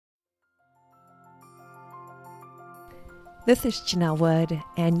This is Janelle Wood,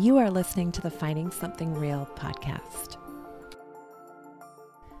 and you are listening to the Finding Something Real podcast.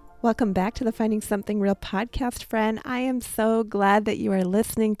 Welcome back to the Finding Something Real podcast, friend. I am so glad that you are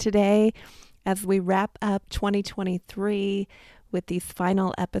listening today as we wrap up 2023 with these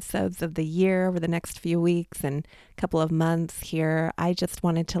final episodes of the year over the next few weeks and a couple of months here. I just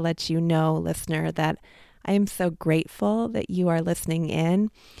wanted to let you know, listener, that I am so grateful that you are listening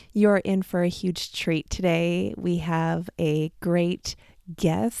in. You're in for a huge treat today. We have a great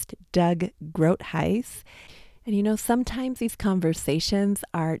guest, Doug Groothuis. And you know, sometimes these conversations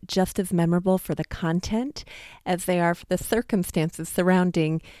are just as memorable for the content as they are for the circumstances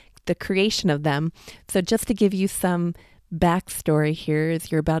surrounding the creation of them. So just to give you some backstory here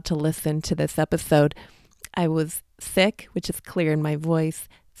as you're about to listen to this episode, I was sick, which is clear in my voice,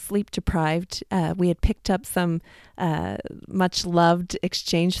 sleep deprived. We had picked up some much loved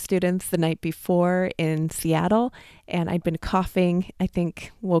exchange students the night before in Seattle, and I'd been coughing, I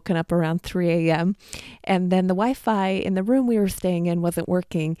think woken up around 3 a.m. And then the Wi-Fi in the room we were staying in wasn't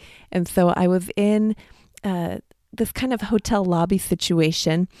working. And so I was in this kind of hotel lobby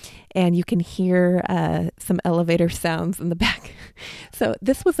situation, and you can hear some elevator sounds in the back. So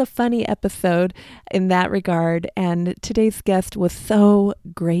this was a funny episode in that regard, and today's guest was so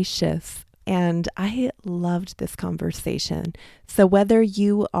gracious, and I loved this conversation. So whether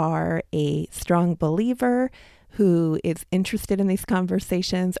you are a strong believer who is interested in these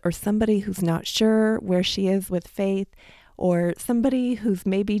conversations, or somebody who's not sure where she is with faith, or somebody who's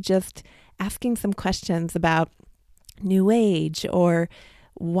maybe just asking some questions about New Age, or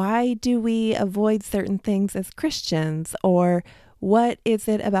why do we avoid certain things as Christians, or what is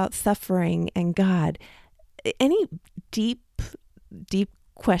it about suffering and God? Any deep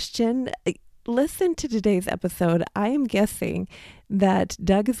question, listen to today's episode. I am guessing that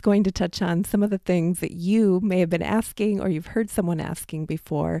Doug is going to touch on some of the things that you may have been asking or you've heard someone asking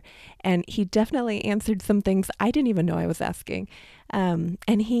before. And he definitely answered some things I didn't even know I was asking. And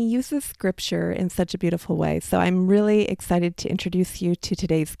he uses scripture in such a beautiful way. So I'm really excited to introduce you to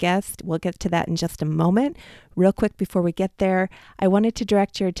today's guest. We'll get to that in just a moment. Real quick before we get there, I wanted to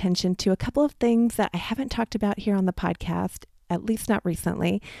direct your attention to a couple of things that I haven't talked about here on the podcast, at least not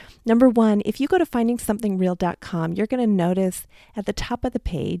recently. Number one, if you go to findingsomethingreal.com, you're going to notice at the top of the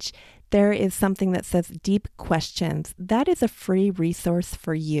page, there is something that says Deep Questions. That is a free resource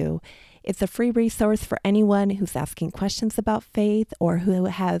for you. It's a free resource for anyone who's asking questions about faith or who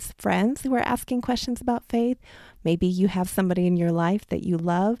has friends who are asking questions about faith. Maybe you have somebody in your life that you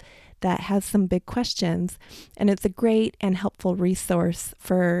love that has some big questions, and it's a great and helpful resource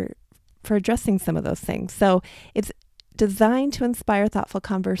for addressing some of those things. So it's designed to inspire thoughtful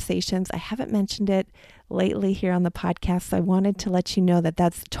conversations. I haven't mentioned it lately here on the podcast, so I wanted to let you know that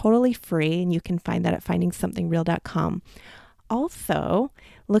that's totally free, and you can find that at findingsomethingreal.com. Also,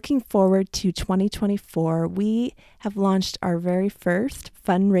 looking forward to 2024, we have launched our very first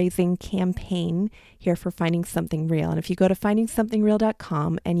fundraising campaign here for Finding Something Real. And if you go to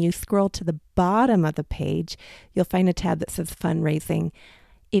findingsomethingreal.com and you scroll to the bottom of the page, you'll find a tab that says fundraising.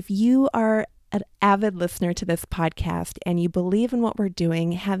 If you are an avid listener to this podcast and you believe in what we're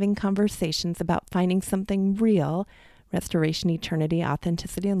doing, having conversations about finding something real, restoration, eternity,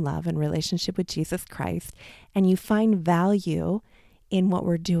 authenticity, and love, and relationship with Jesus Christ, and you find value in what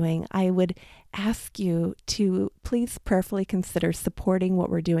we're doing, I would ask you to please prayerfully consider supporting what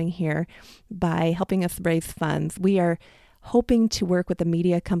we're doing here by helping us raise funds. We are hoping to work with a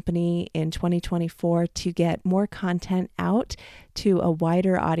media company in 2024 to get more content out to a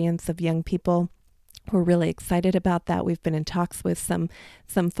wider audience of young people. We're really excited about that. We've been in talks with some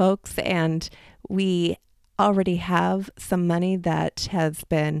folks, and we already have some money that has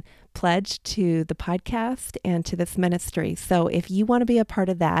been pledged to the podcast and to this ministry. So if you want to be a part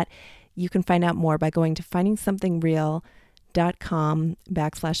of that, you can find out more by going to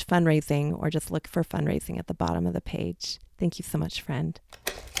findingsomethingreal.com/fundraising, or just look for fundraising at the bottom of the page. Thank you so much, friend.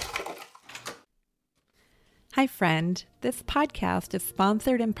 Hi, friend. This podcast is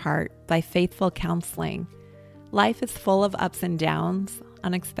sponsored in part by Faithful Counseling. Life is full of ups and downs,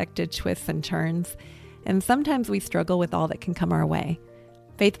 unexpected twists and turns, and sometimes we struggle with all that can come our way.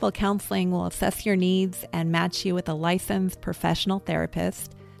 Faithful Counseling will assess your needs and match you with a licensed professional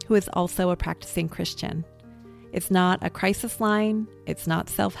therapist who is also a practicing Christian. It's not a crisis line, it's not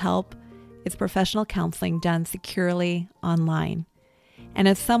self-help, it's professional counseling done securely online. And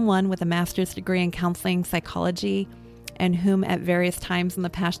as someone with a master's degree in counseling psychology, and whom at various times in the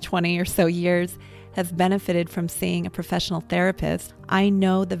past 20 or so years has benefited from seeing a professional therapist, I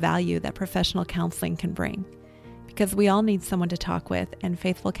know the value that professional counseling can bring, because we all need someone to talk with, and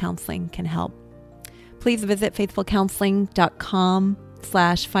Faithful Counseling can help. Please visit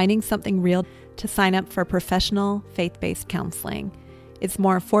faithfulcounseling.com/findingsomethingreal to sign up for professional faith-based counseling. It's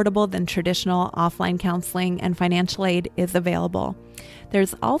more affordable than traditional offline counseling, and financial aid is available.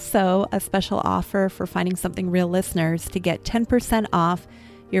 There's also a special offer for Finding Something Real listeners to get 10% off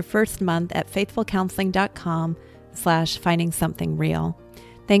your first month at faithfulcounseling.com/findingsomethingreal.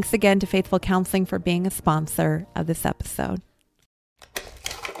 Thanks again to Faithful Counseling for being a sponsor of this episode.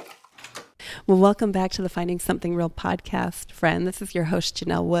 Well, welcome back to the Finding Something Real podcast, friend. This is your host,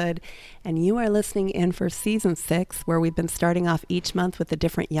 Janelle Wood, and you are listening in for season 6, where we've been starting off each month with a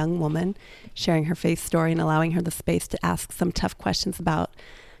different young woman, sharing her faith story and allowing her the space to ask some tough questions about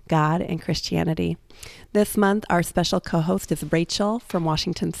God and Christianity. This month, our special co-host is Rachel from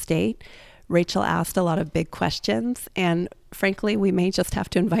Washington State. Rachel asked a lot of big questions, and frankly, we may just have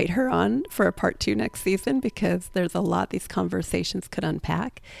to invite her on for a part 2 next season because there's a lot these conversations could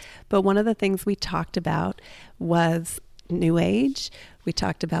unpack. But one of the things we talked about was New Age. We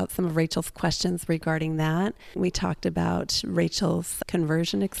talked about some of Rachel's questions regarding that. We talked about Rachel's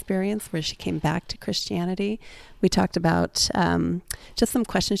conversion experience where she came back to Christianity. We talked about just some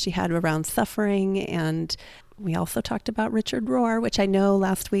questions she had around suffering, and we also talked about Richard Rohr, which I know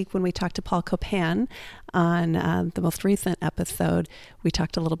last week when we talked to Paul Copan on the most recent episode, we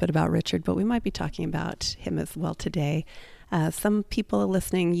talked a little bit about Richard, but we might be talking about him as well today. Some people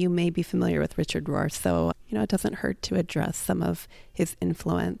listening, you may be familiar with Richard Rohr, so it doesn't hurt to address some of his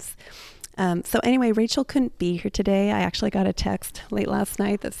influence. So anyway, Rachel couldn't be here today. I actually got a text late last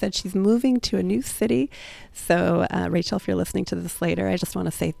night that said she's moving to a new city. So Rachel, if you're listening to this later, I just want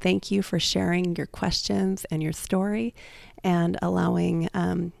to say thank you for sharing your questions and your story and allowing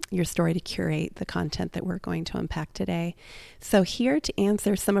your story to curate the content that we're going to unpack today. So here to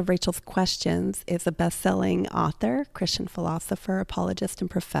answer some of Rachel's questions is a best-selling author, Christian philosopher, apologist, and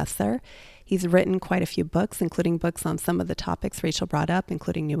professor. He's written quite a few books, including books on some of the topics Rachel brought up,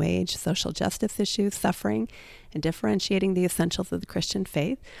 including New Age, social justice issues, suffering, and differentiating the essentials of the Christian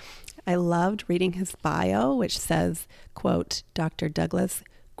faith. I loved reading his bio, which says, quote, Dr. Douglas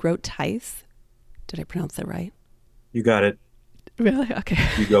Groothuis. Did I pronounce that right? You got it. Really? Okay.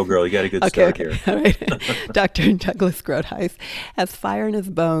 You go, girl. You got a good start here. All right. Dr. Douglas Groothuis has fire in his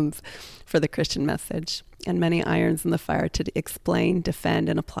bones for the Christian message and many irons in the fire to explain, defend,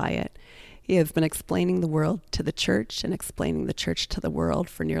 and apply it. He has been explaining the world to the church and explaining the church to the world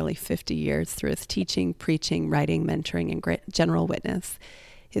for nearly 50 years through his teaching, preaching, writing, mentoring, and general witness.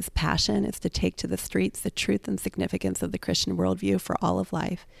 His passion is to take to the streets the truth and significance of the Christian worldview for all of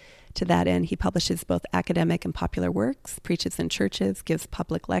life. To that end, he publishes both academic and popular works, preaches in churches, gives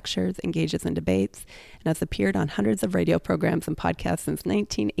public lectures, engages in debates, and has appeared on hundreds of radio programs and podcasts since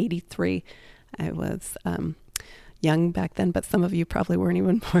 1983. I was young back then, but some of you probably weren't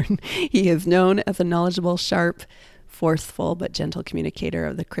even born. He is known as a knowledgeable, sharp, forceful, but gentle communicator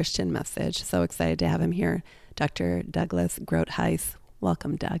of the Christian message. So excited to have him here, Dr. Douglas Groothuis.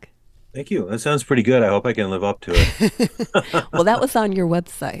 Welcome, Doug. Thank you. That sounds pretty good. I hope I can live up to it. Well, that was on your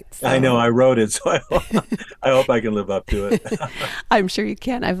website. So. I know. I wrote it, so I hope I can live up to it. I'm sure you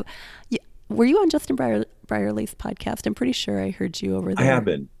can. Were you on Justin Brierley's podcast? I'm pretty sure I heard you over there. I have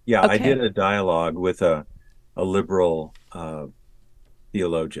been. Yeah, okay. I did a dialogue with a liberal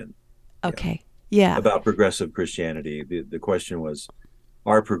theologian. Okay. Yeah. About progressive Christianity. The question was,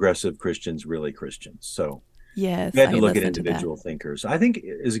 are progressive Christians really Christians? So yes, we had to look at individual thinkers. I think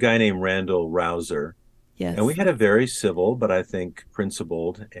is a guy named Randall Rouser. Yes. And we had a very civil, but I think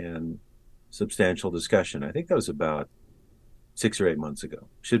principled and substantial discussion. I think that was about 6 or 8 months ago.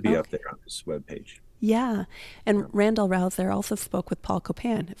 Should be up there on this webpage. Yeah. And Randall Rouser also spoke with Paul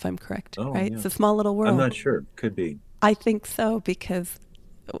Copan, if I'm correct, right? Yeah. It's a small little world. I'm not sure. Could be. I think so, because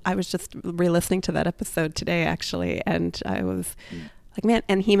I was just re-listening to that episode today, actually, and I was like, man,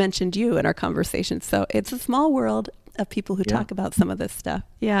 and he mentioned you in our conversation. So it's a small world of people who talk about some of this stuff.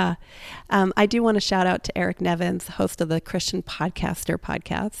 Yeah. I do want to shout out to Eric Nevins, host of the Christian Podcaster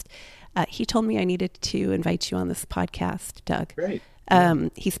podcast. He told me I needed to invite you on this podcast, Doug. Great.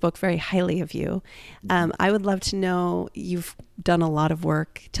 He spoke very highly of you. I would love to know, you've done a lot of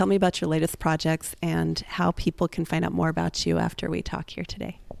work. Tell me about your latest projects and how people can find out more about you after we talk here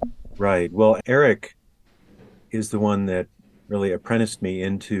today. Right. Well, Eric is the one that really apprenticed me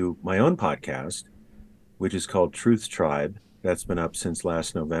into my own podcast, which is called Truth Tribe. That's been up since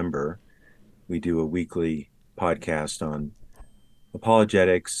last November. We do a weekly podcast on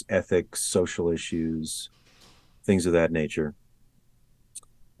apologetics, ethics, social issues, things of that nature.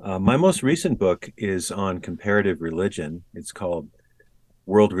 My most recent book is on comparative religion. It's called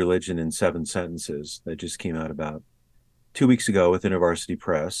World Religion in 7 Sentences. That just came out about 2 weeks ago with InterVarsity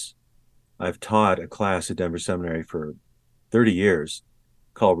Press. I've taught a class at Denver Seminary for 30 years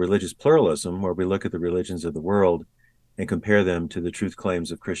called Religious Pluralism, where we look at the religions of the world and compare them to the truth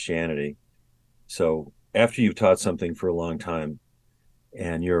claims of Christianity. So after you've taught something for a long time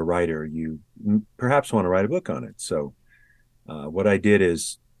and you're a writer, you perhaps want to write a book on it. So what I did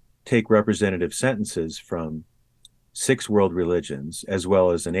is take representative sentences from 6 world religions, as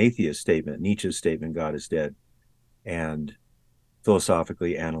well as an atheist statement, Nietzsche's statement, God is dead, and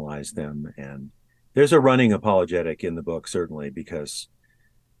philosophically analyze them. And there's a running apologetic in the book, certainly, because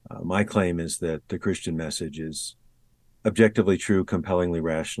my claim is that the Christian message is objectively true, compellingly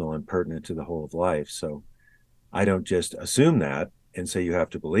rational, and pertinent to the whole of life. So I don't just assume that and say you have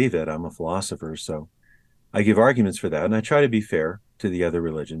to believe it. I'm a philosopher, so I give arguments for that, and I try to be fair to the other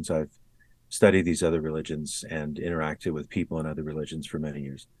religions. I've studied these other religions and interacted with people in other religions for many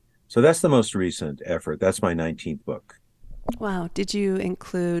years. So that's the most recent effort. That's my 19th book. Wow. Did you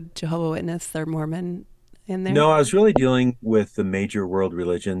include Jehovah Witness or Mormon in there? No, I was really dealing with the major world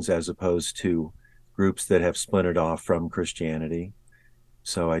religions as opposed to groups that have splintered off from Christianity.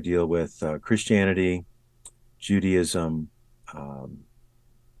 So I deal with Christianity, Judaism, um,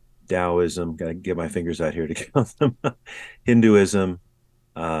 Taoism, got to get my fingers out here to count them, Hinduism,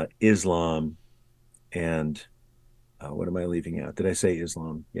 Islam, and what am I leaving out? Did I say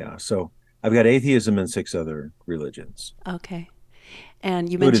Islam? Yeah. So I've got atheism and 6 other religions. Okay.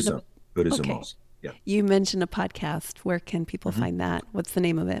 And you mentioned Buddhism, Buddhism okay. also. Yeah. You mentioned a podcast. Where can people Mm-hmm. find that? What's the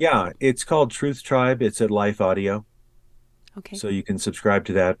name of it? Yeah. It's called Truth Tribe. It's at Life Audio. Okay. So you can subscribe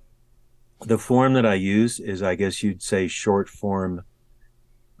to that. The form that I use is, I guess you'd say, short form,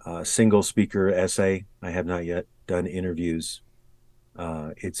 single speaker essay. I have not yet done interviews.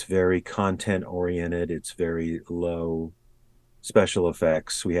 It's very content oriented. It's very low special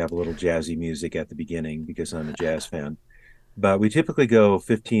effects. We have a little jazzy music at the beginning because I'm a jazz fan. But we typically go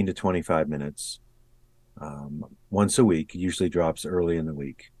 15 to 25 minutes once a week. It usually drops early in the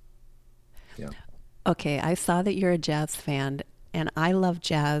week. Yeah. Okay, I saw that you're a jazz fan, and I love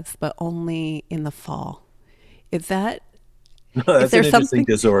jazz, but only in the fall. Is that, is That's there an interesting something?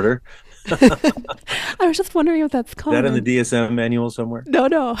 disorder. I was just wondering if that's That in the common. DSM manual somewhere? No,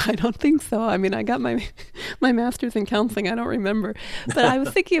 no, I don't think so. I mean, I got my my master's in counseling. I don't remember, but I was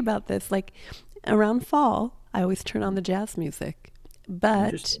thinking about this. Like around fall, I always turn on the jazz music. But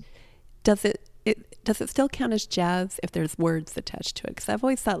Interesting. does it still count as jazz if there's words attached to it? Because I've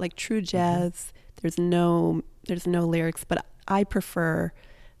always thought like true Mm-hmm. jazz, there's no lyrics, but I prefer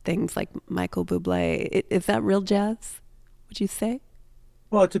things like Michael Bublé. Is that real jazz? Would you say?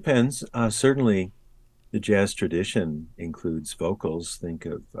 Well, it depends. Certainly, the jazz tradition includes vocals. Think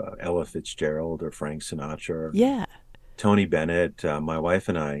of Ella Fitzgerald or Frank Sinatra or Yeah. Tony Bennett. My wife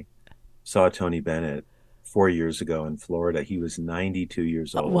and I saw Tony Bennett 4 years ago in Florida. He was 92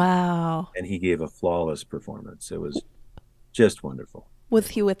 years old Wow. and he gave a flawless performance. It was just wonderful. Was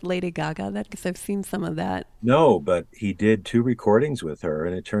he with Lady Gaga then? Because I've seen some of that. No, but he did 2 recordings with her,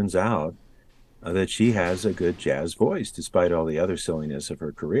 and it turns out that she has a good jazz voice despite all the other silliness of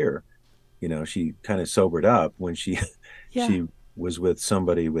her career. She kind of sobered up when she Yeah. she was with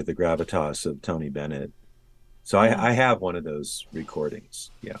somebody with the gravitas of Tony Bennett. So Yeah. I have one of those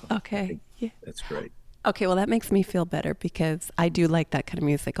recordings. Yeah, I Okay. think Yeah. that's great. Okay, well, that makes me feel better because I do like that kind of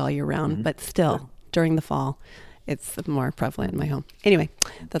music all year round, Hmm. but Good. still, during the fall, it's more prevalent in my home. Anyway,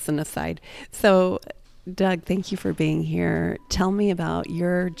 that's an aside. So, Doug, thank you for being here. Tell me about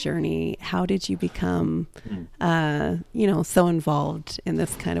your journey. How did you become, Mm. so involved in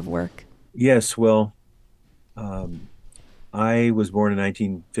this kind of work? Yes, well, um, I was born in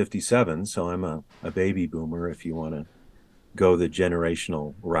 1957, so I'm a baby boomer if you want to go the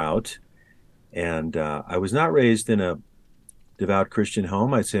generational route. And I was not raised in a devout Christian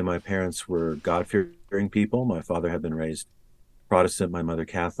home. I'd say my parents were God-fearing people. My father had been raised Protestant, my mother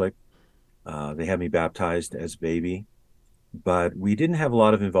Catholic. They had me baptized as a baby, but we didn't have a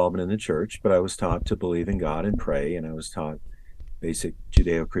lot of involvement in the church. But I was taught to believe in God and pray, and I was taught basic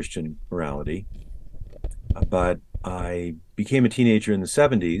Judeo-Christian morality. But I became a teenager in the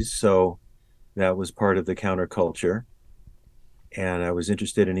 70s, so that was part of the counterculture. And I was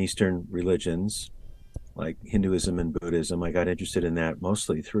interested in Eastern religions like Hinduism and Buddhism. I got interested in that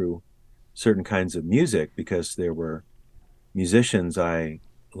mostly through certain kinds of music because there were musicians I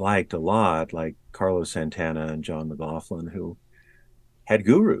liked a lot, like Carlos Santana and John McLaughlin, who had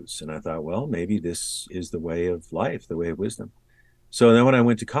gurus. And I thought, well, maybe this is the way of life, the way of wisdom. So then when I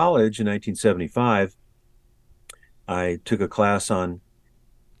went to college in 1975, I took a class on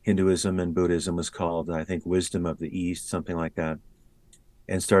Hinduism and Buddhism, was called, I think, Wisdom of the East, something like that,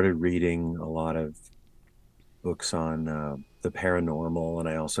 and started reading a lot of books on the paranormal, and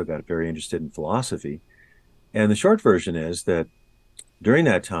I also got very interested in philosophy. And the short version is that during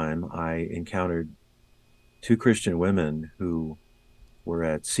that time, I encountered two Christian women who were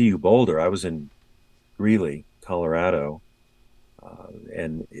at CU Boulder. I was in Greeley, Colorado.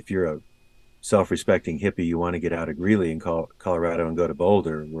 And if you're a self-respecting hippie, you want to get out of Greeley and Colorado and go to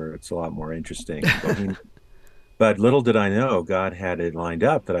Boulder, where it's a lot more interesting and bohemian. But little did I know, God had it lined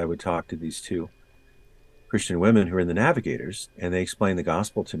up that I would talk to these two Christian women who are in the Navigators, and they explained the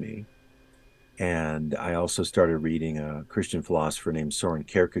gospel to me. And I also started reading a Christian philosopher named Soren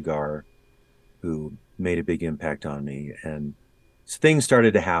Kierkegaard, who made a big impact on me. And things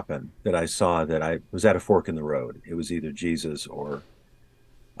started to happen that I saw that I was at a fork in the road. It was either Jesus or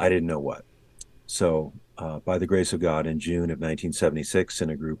I didn't know what. So, by the grace of God, in June of 1976, in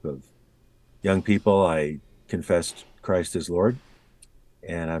a group of young people, I confessed Christ as Lord,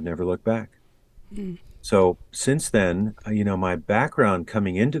 and I've never looked back. Mm. So, since then, my background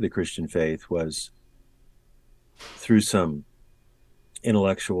coming into the Christian faith was through some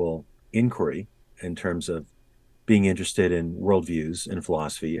intellectual inquiry in terms of being interested in worldviews and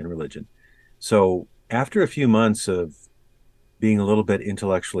philosophy and religion. So, after a few months of being a little bit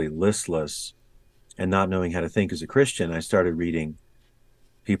intellectually listless and not knowing how to think as a Christian, I started reading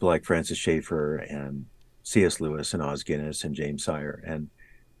people like Francis Schaeffer and C.S. Lewis and Os Guinness and James Sire, and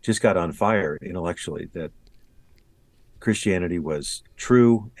just got on fire intellectually that Christianity was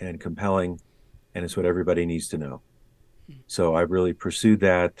true and compelling, and it's what everybody needs to know. So I really pursued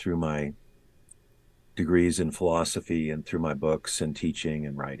that through my degrees in philosophy and through my books and teaching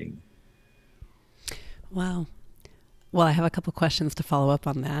and writing. Wow. Well, I have a couple questions to follow up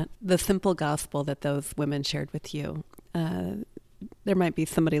on that. The simple gospel that those women shared with you, uh, there might be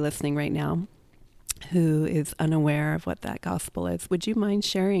somebody listening right now who is unaware of what that gospel is. Would you mind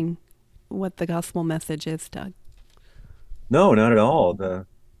sharing what the gospel message is, Doug? No, not at all. The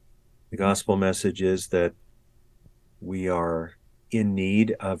gospel message is that we are in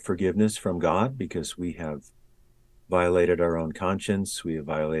need of forgiveness from God because we have violated our own conscience. We have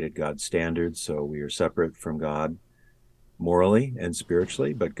violated God's standards. So we are separate from God morally and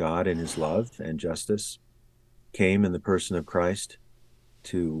spiritually. But God, in his love and justice, came in the person of Christ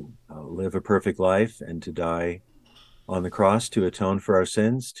to live a perfect life and to die on the cross to atone for our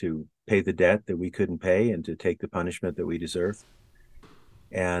sins, to pay the debt that we couldn't pay, and to take the punishment that we deserve.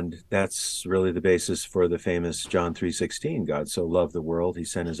 And that's really the basis for the famous John 3:16. God so loved the world, he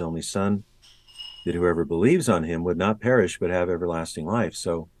sent his only son, that whoever believes on him would not perish, but have everlasting life.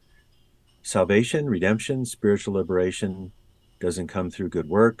 So salvation, redemption, spiritual liberation doesn't come through good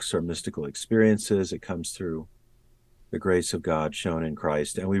works or mystical experiences. It comes through the grace of God shown in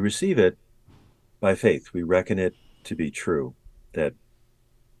Christ. And we receive it by faith. We reckon it to be true, that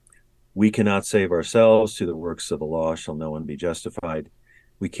we cannot save ourselves. Through the works of the law shall no one be justified.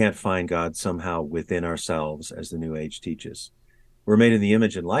 We can't find God somehow within ourselves, as the New Age teaches. We're made in the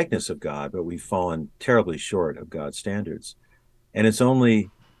image and likeness of God, but we've fallen terribly short of God's standards. And it's only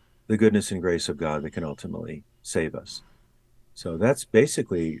the goodness and grace of God that can ultimately save us. So that's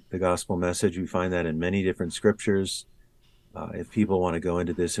basically the gospel message. We find that in many different scriptures. If people want to go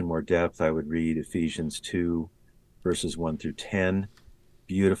into this in more depth, I would read Ephesians 2, verses 1 through 10.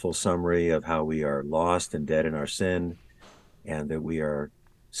 Beautiful summary of how we are lost and dead in our sin, and that we are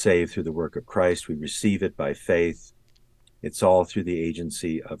saved through the work of Christ. We receive it by faith. It's all through the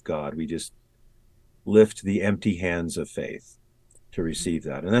agency of God. We just lift the empty hands of faith to receive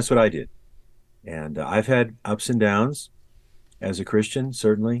that. And that's what I did. And I've had ups and downs as a Christian,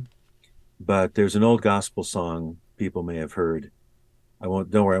 certainly. But there's an old gospel song people may have heard.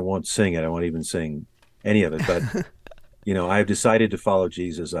 Don't worry, I won't sing it. I won't even sing any of it. But, I've decided to follow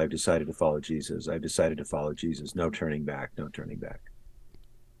Jesus. I've decided to follow Jesus. I've decided to follow Jesus. No turning back, no turning back.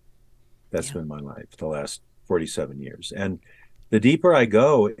 That's Yeah. been my life the last 47 years. And the deeper I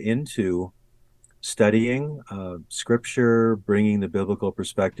go into studying scripture, bringing the biblical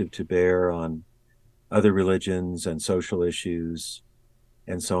perspective to bear on other religions and social issues,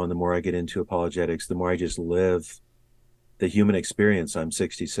 and so on, the more I get into apologetics, the more I just live the human experience. I'm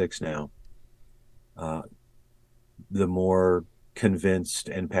 66 now. The more convinced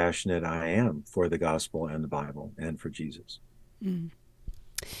and passionate I am for the gospel and the Bible and for Jesus. Mm.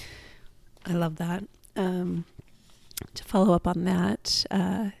 I love that. To follow up on that,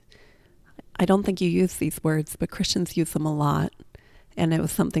 I don't think you use these words, but Christians use them a lot. And it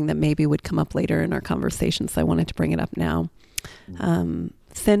was something that maybe would come up later in our conversation, so I wanted to bring it up now.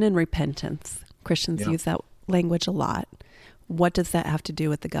 Sin and repentance. Christians use that language a lot. What does that have to do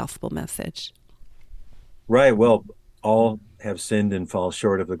with the gospel message? Right. Well, all have sinned and fall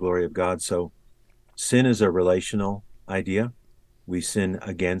short of the glory of God. So sin is a relational idea. We sin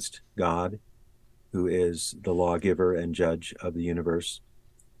against God, who is the lawgiver and judge of the universe.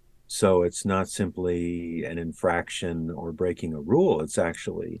 So it's not simply an infraction or breaking a rule, it's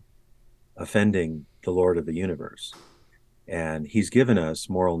actually offending the Lord of the universe. And he's given us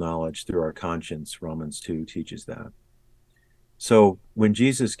moral knowledge through our conscience. Romans 2 teaches that. So when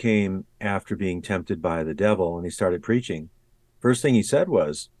Jesus came after being tempted by the devil and he started preaching, first thing he said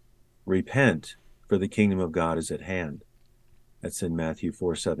was, repent, for the kingdom of God is at hand. That's in Matthew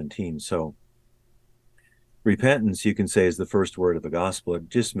 4:17. So repentance, you can say, is the first word of the gospel. It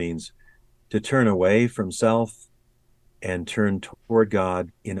just means to turn away from self and turn toward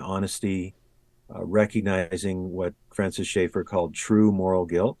God in honesty, recognizing what Francis Schaeffer called true moral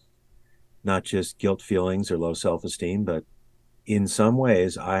guilt, not just guilt feelings or low self-esteem, but in some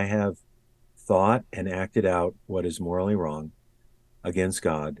ways I have thought and acted out what is morally wrong against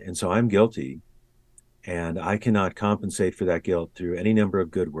God. And so I'm guilty, and I cannot compensate for that guilt through any number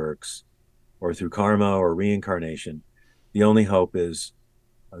of good works or through karma or reincarnation. The only hope is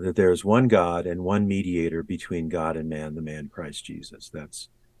that there's one God and one mediator between God and man, the man Christ Jesus. That's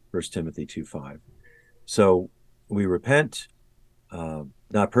 1 Timothy 2:5. So we repent,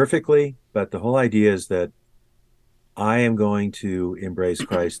 not perfectly, but the whole idea is that I am going to embrace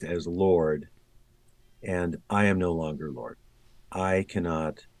Christ as Lord, and I am no longer Lord. I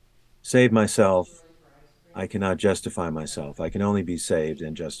cannot save myself. I cannot justify myself. I can only be saved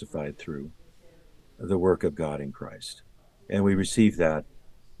and justified through the work of God in Christ. And we receive that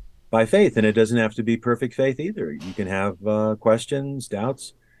by faith. And it doesn't have to be perfect faith either. You can have questions,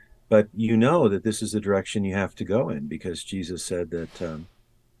 doubts, but you know that this is the direction you have to go in, because Jesus said that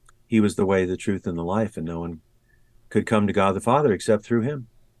he was the way, the truth, and the life, and no one could come to God the Father except through him.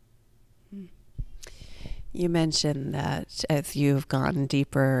 You mentioned that as you've gone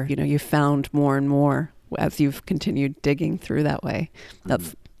deeper, you've found more and more as you've continued digging through that way.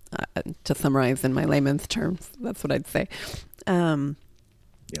 That's to summarize in my layman's terms, that's what I'd say.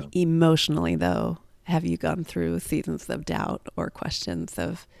 Yeah. Emotionally, though, have you gone through seasons of doubt or questions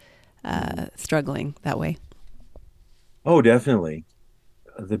of struggling that way? Oh, definitely.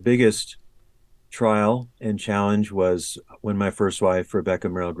 The biggest trial and challenge was when my first wife, Rebecca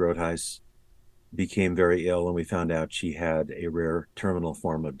Merrill Groothuis, became very ill, and we found out she had a rare terminal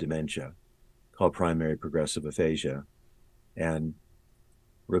form of dementia called primary progressive aphasia. And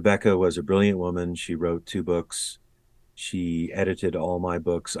Rebecca was a brilliant woman. She wrote 2 books. She edited all my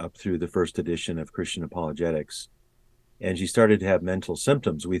books up through the first edition of Christian Apologetics. And she started to have mental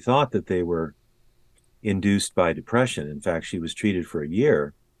symptoms. We thought that they were induced by depression. In fact, she was treated for a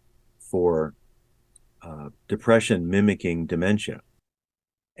year for depression mimicking dementia.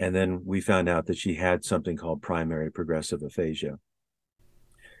 And then we found out that she had something called primary progressive aphasia.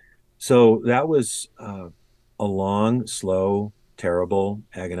 So that was a long, slow, terrible,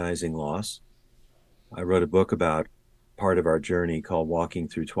 agonizing loss. I wrote a book about part of our journey called Walking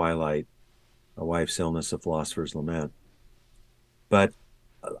Through Twilight, A Wife's Illness, A Philosopher's Lament. But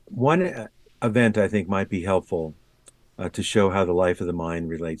one event I think might be helpful to show how the life of the mind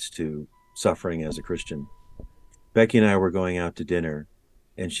relates to suffering as a Christian. Becky and I were going out to dinner,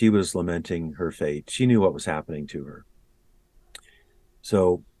 and she was lamenting her fate. She knew what was happening to her.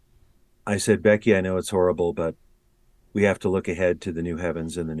 So I said, Becky, I know it's horrible, but we have to look ahead to the new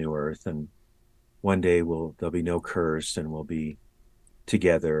heavens and the new earth. And one day there'll be no curse, and we'll be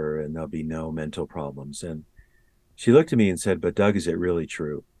together, and there'll be no mental problems. And she looked at me and said, but Doug, is it really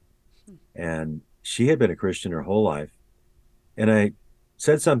true? And she had been a Christian her whole life. And I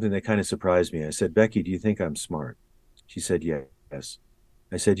said something that kind of surprised me. I said, Becky, do you think I'm smart? She said, yes.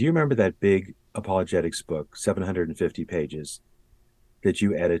 I said, do you remember that big apologetics book, 750 pages, that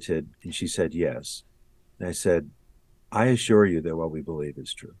you edited? And she said, yes. And I said, I assure you that what we believe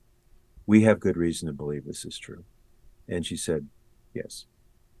is true. We have good reason to believe this is true. And she said, yes.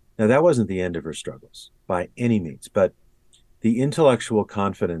 Now, that wasn't the end of her struggles by any means, but the intellectual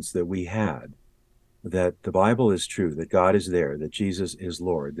confidence that we had that the Bible is true, that God is there, that Jesus is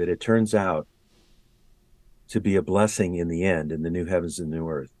Lord, that it turns out to be a blessing in the end, in the new heavens and new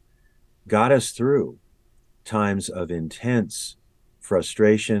earth, got us through times of intense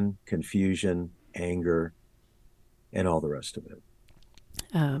frustration, confusion, anger, and all the rest of it.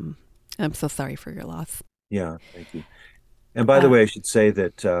 I'm so sorry for your loss. Yeah, thank you. And by the way, I should say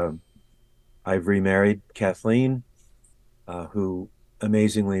that I've remarried Kathleen, who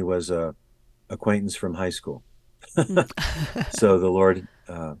amazingly was a acquaintance from high school. So the Lord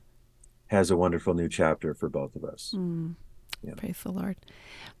has a wonderful new chapter for both of us. Yeah. Praise the Lord.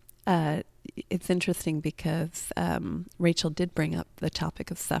 It's interesting because Rachel did bring up the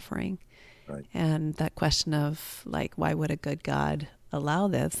topic of suffering. Right. And that question of like, why would a good God allow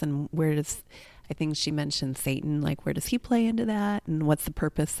this? And where does, I think she mentioned Satan, like, where does he play into that? And what's the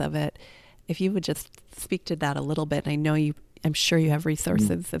purpose of it? If you would just speak to that a little bit, and I know you, I'm sure you have Mm,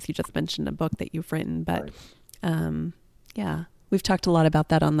 resources, as you just mentioned, a book that you've written, but right. um, yeah, we've talked a lot about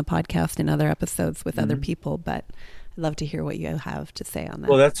that on the podcast in other episodes with other Hmm. people, but I'd love to hear what you have to say on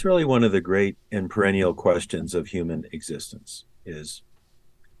Well, that. that's really one of the great and perennial questions of human existence is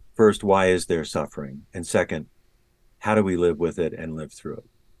first, why is there suffering? And second, how do we live with it and live through it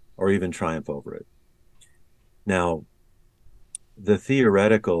or even triumph over it? Now, the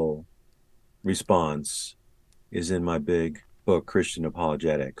theoretical response is in my big book, Christian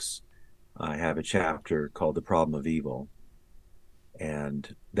Apologetics. I have a chapter called The Problem of Evil.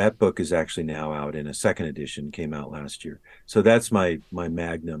 And that book is actually now out in a second edition, came out last year. So that's my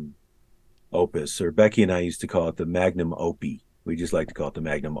magnum opus, or Becky and I used to call it the magnum opie. We just like to call it the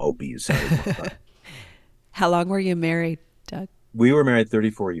magnum opie. It sounded more fun. How long were you married, Doug? We were married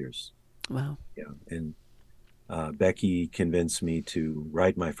 34 years. Wow. Yeah. And Becky convinced me to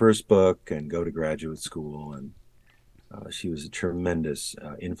write my first book and go to graduate school. And she was a tremendous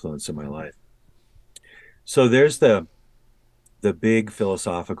influence in my life. So there's the big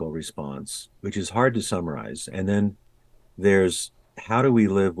philosophical response, which is hard to summarize. And then there's how do we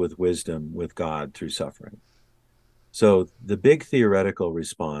live with wisdom with God through suffering? So the big theoretical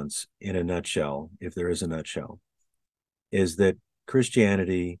response in a nutshell, if there is a nutshell, is that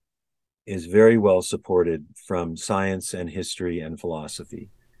Christianity is very well supported from science and history and philosophy.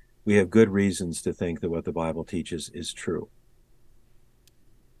 We have good reasons to think that what the Bible teaches is true.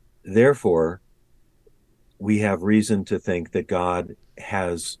 Therefore, we have reason to think that God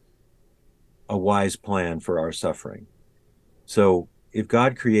has a wise plan for our suffering. So if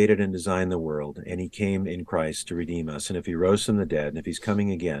God created and designed the world and he came in Christ to redeem us, and if he rose from the dead, and if he's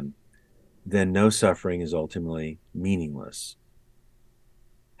coming again, then no suffering is ultimately meaningless.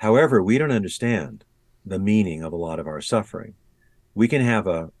 However, we don't understand the meaning of a lot of our suffering. We can have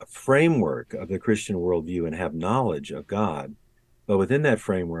a framework of the Christian worldview and have knowledge of God, but within that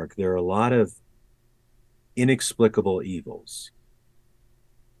framework, there are a lot of inexplicable evils,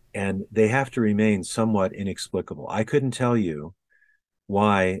 and they have to remain somewhat inexplicable. I couldn't tell you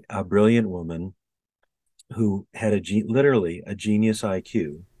why a brilliant woman who had literally a genius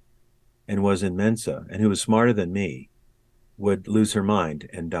IQ and was in Mensa and who was smarter than me would lose her mind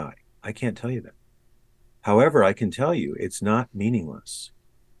and die. I can't tell you that. However, I can tell you it's not meaningless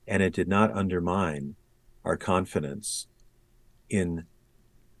and it did not undermine our confidence in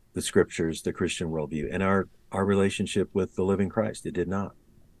the scriptures, the Christian worldview, and our relationship with the living Christ. It did not,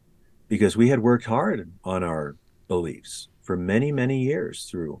 because we had worked hard on our beliefs for many, many years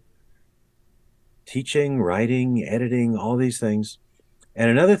through teaching, writing, editing, all these things. And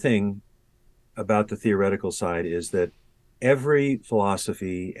another thing about the theoretical side is that every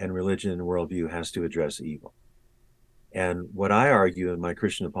philosophy and religion and worldview has to address evil. And what I argue in my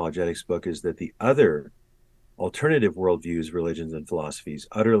Christian apologetics book is that the other alternative worldviews, religions, and philosophies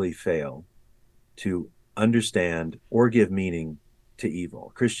utterly fail to understand or give meaning to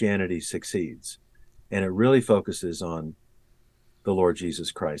evil. Christianity succeeds, and it really focuses on the Lord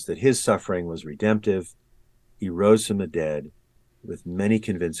Jesus Christ, that his suffering was redemptive. He rose from the dead with many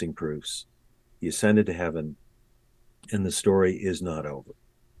convincing proofs. He ascended to heaven, and the story is not over.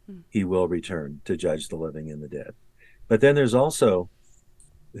 He will return to judge the living and the dead. But then there's also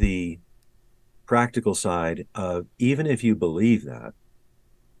the practical side of, even if you believe that,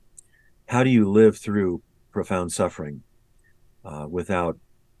 how do you live through profound suffering without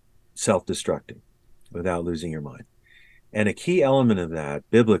self-destructing, without losing your mind? And a key element of that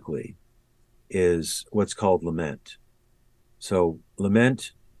biblically is what's called lament. So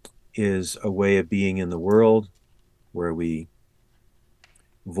lament is a way of being in the world where we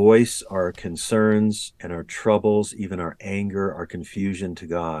voice our concerns and our troubles, even our anger, our confusion to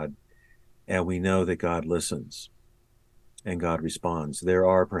God. And we know that God listens and God responds. There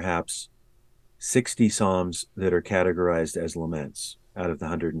are perhaps 60 Psalms that are categorized as laments out of the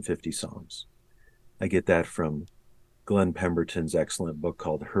 150 Psalms. I get that from Glenn Pemberton's excellent book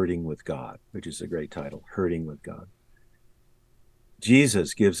called Hurting with God, which is a great title, Hurting with God.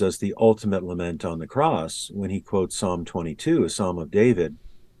 Jesus gives us the ultimate lament on the cross when he quotes Psalm 22, a Psalm of David,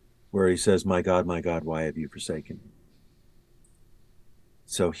 where he says, my God, why have you forsaken me?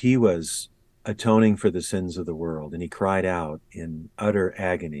 So he was atoning for the sins of the world, and he cried out in utter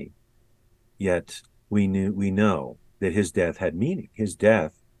agony. Yet we know that his death had meaning. His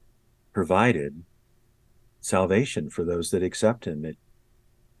death provided salvation for those that accept him. It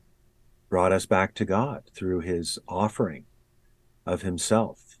brought us back to God through his offering of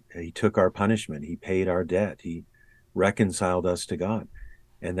himself He took our punishment. He paid our debt. He reconciled us to God.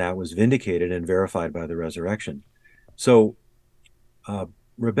 And that was vindicated and verified by the resurrection. So uh,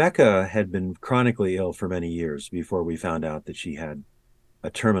 Rebecca had been chronically ill for many years before we found out that she had a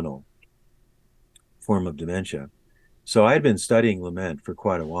terminal form of dementia. So I had been studying lament for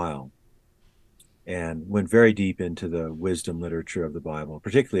quite a while and went very deep into the wisdom literature of the Bible,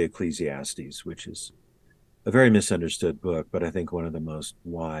 particularly Ecclesiastes, which is a very misunderstood book, but I think one of the most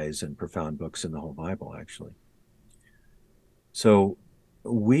wise and profound books in the whole Bible, actually. So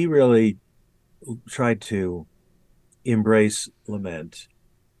we really tried to embrace lament.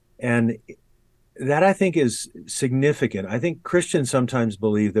 And that I think is significant. I think Christians sometimes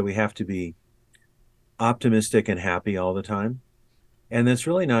believe that we have to be optimistic and happy all the time. And that's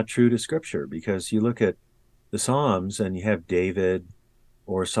really not true to scripture because you look at the Psalms and you have David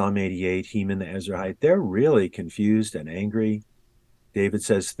or Psalm 88, Heman the Ezrahite, they're really confused and angry. David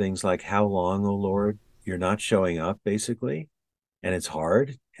says things like, "How long, O Lord? You're not showing up," basically, and it's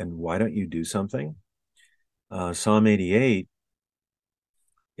hard. And why don't you do something? Psalm 88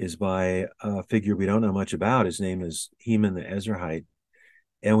 is by a figure we don't know much about. His name is Heman the Ezrahite.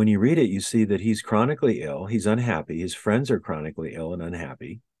 And when you read it, you see that he's chronically ill. He's unhappy. His friends are chronically ill and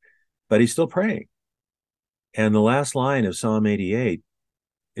unhappy, but he's still praying. And the last line of Psalm 88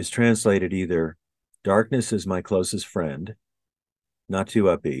 is translated either "darkness is my closest friend," not too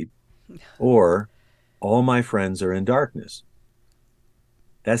upbeat, or "all my friends are in darkness."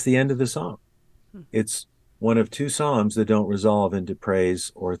 That's the end of the psalm. It's one of two psalms that don't resolve into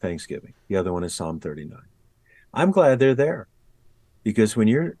praise or thanksgiving. The other one is Psalm 39. I'm glad they're there because when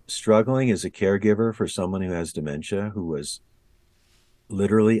you're struggling as a caregiver for someone who has dementia, who was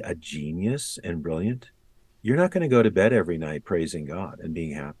literally a genius and brilliant, you're not going to go to bed every night praising God and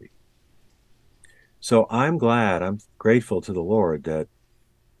being happy. So I'm grateful to the Lord that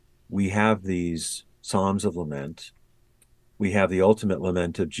we have these Psalms of lament. We have the ultimate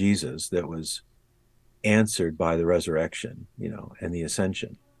lament of Jesus that was answered by the resurrection, and the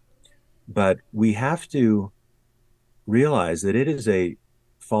ascension. But we have to realize that it is a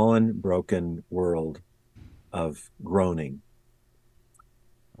fallen, broken world of groaning.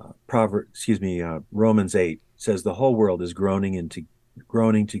 Romans 8 says the whole world is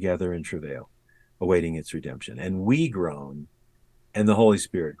groaning together in travail, awaiting its redemption. And we groan, and the Holy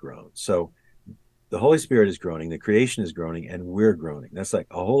Spirit groans. So the Holy Spirit is groaning, the creation is groaning, and we're groaning. That's like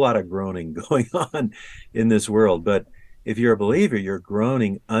a whole lot of groaning going on in this world. But if you're a believer, you're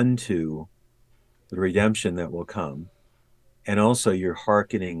groaning unto the redemption that will come. And also you're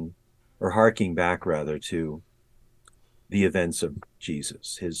harking back rather to the events of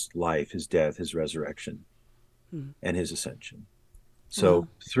Jesus, his life, his death, his resurrection, and his ascension. So Wow.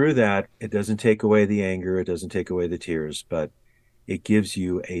 through that, it doesn't take away the anger, it doesn't take away the tears, but it gives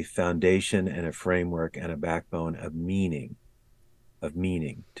you a foundation and a framework and a backbone of meaning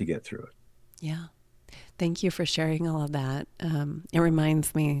to get through it. Yeah. Thank you for sharing all of that. It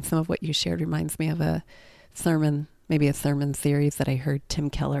reminds me, some of what you shared reminds me of a sermon, maybe a sermon series that I heard Tim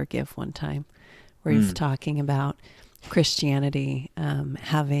Keller give one time, where he's talking about Christianity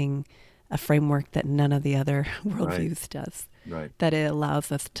having a framework that none of the other Right, worldviews does, right. that it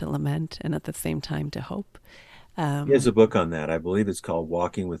allows us to lament and at the same time to hope. He has a book on that. I believe it's called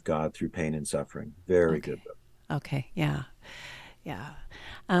Walking with God Through Pain and Suffering. Very Okay. good book. Okay. Yeah. Yeah.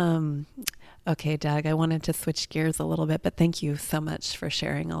 Um, okay, Doug, I wanted to switch gears a little bit, but thank you so much for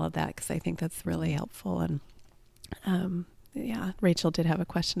sharing all of that because I think that's really helpful. And yeah, Rachel did have a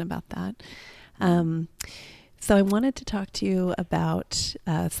question about that. Um, so I wanted to talk to you about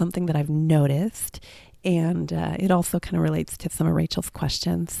something that I've noticed, and it also kind of relates to some of Rachel's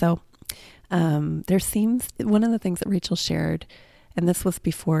questions. So there seems one of the things that Rachel shared, and this was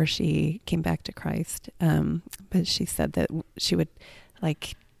before she came back to Christ, but she said that she would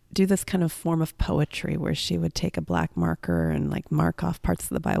like do this kind of form of poetry where she would take a black marker and like mark off parts of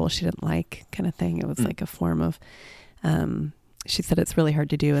the Bible she didn't like, kind of thing. It was like a form of, she said it's really hard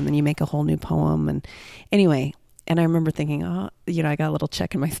to do, and then you make a whole new poem. And anyway, and I remember thinking, oh, I got a little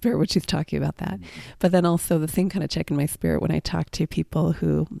check in my spirit when she's talking about that. But then also the same kind of check in my spirit when I talk to people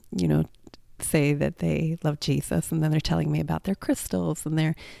who, say that they love Jesus, and then they're telling me about their crystals and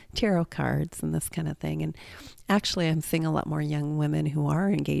their tarot cards and this kind of thing. And actually, I'm seeing a lot more young women who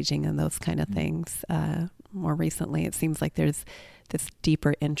are engaging in those kind of things. More recently, it seems like there's this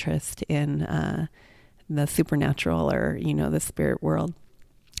deeper interest in the supernatural or, the spirit world.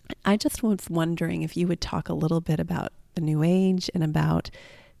 I just was wondering if you would talk a little bit about the New Age and about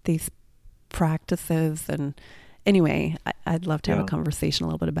these practices. And anyway, I'd love to have a Yeah. conversation a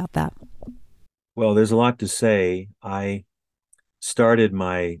little bit about that. Well, there's a lot to say. started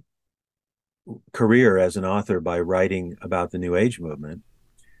my career as an author by writing about the New Age movement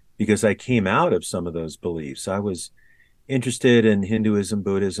because I came out of some of those beliefs. I was interested in Hinduism,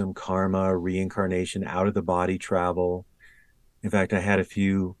 Buddhism, karma, reincarnation, out of the body travel. In fact, I had a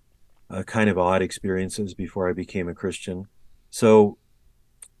few kind of odd experiences before I became a Christian. So,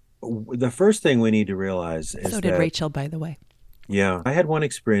 the first thing we need to realize So is did that, Rachel, by the way. yeah, I had one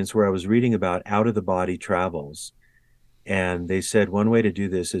experience where I was reading about out of the body travels. And they said one way to do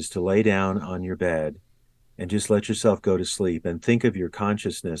this is to lay down on your bed and just let yourself go to sleep and think of your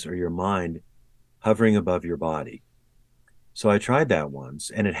consciousness or your mind hovering above your body. So I tried that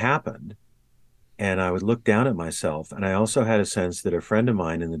once and it happened. And I would look down at myself. And I also had a sense that a friend of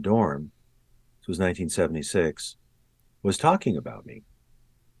mine in the dorm, this was 1976, was talking about me,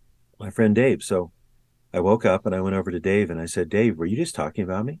 my friend Dave. So I woke up and I went over to Dave and I said, Dave, were you just talking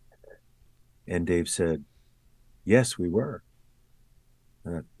about me? And Dave said, yes, we were.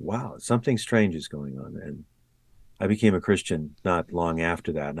 Wow, something strange is going on. And I became a Christian not long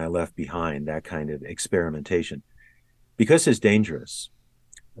after that, and I left behind that kind of experimentation because it's dangerous.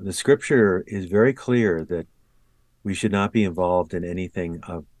 The scripture is very clear that we should not be involved in anything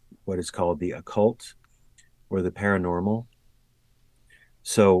of what is called the occult or the paranormal.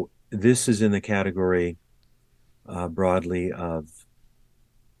 So this is in the category broadly of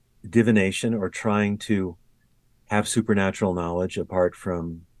divination or trying to have supernatural knowledge apart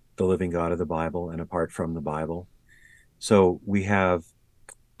from the living God of the Bible and apart from the Bible. So we have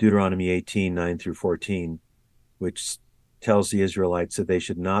Deuteronomy 18:9-14, which tells the Israelites that they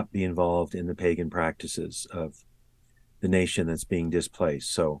should not be involved in the pagan practices of the nation that's being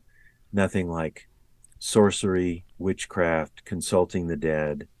displaced. So nothing like sorcery, witchcraft, consulting the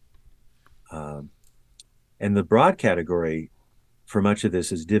dead. Um, and the broad category for much of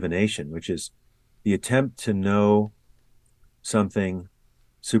this is divination, which is the attempt to know something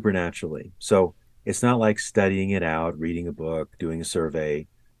supernaturally. So it's not like studying it out, reading a book, doing a survey,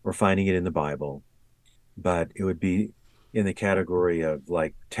 or finding it in the Bible, but it would be in the category of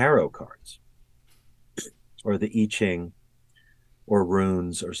like tarot cards or the I Ching or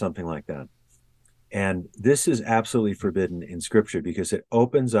runes or something like that. And this is absolutely forbidden in scripture because it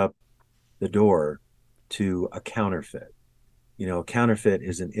opens up the door to a counterfeit. You know, a counterfeit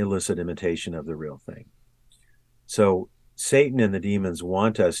is an illicit imitation of the real thing. So Satan and the demons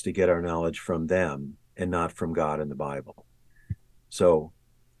want us to get our knowledge from them and not from God and the Bible. So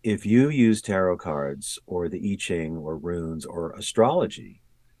if you use tarot cards or the I Ching or runes or astrology,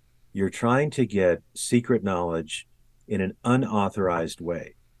 you're trying to get secret knowledge in an unauthorized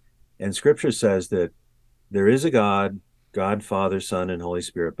way. And scripture says that there is a God, God, Father, Son, and Holy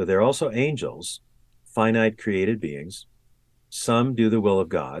Spirit, but there are also angels, finite created beings. Some do the will of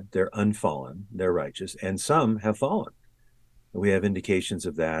God, they're unfallen, they're righteous, and some have fallen. We have indications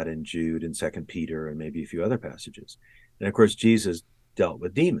of that in Jude and Second Peter and maybe a few other passages. And of course, Jesus dealt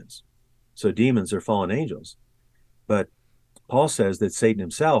with demons. So demons are fallen angels. But Paul says that Satan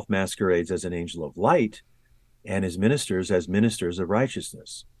himself masquerades as an angel of light and his ministers as ministers of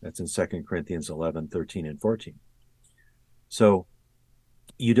righteousness. That's in 2 Corinthians 11:13 and 14. So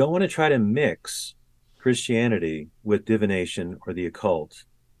you don't want to try to mix Christianity with divination or the occult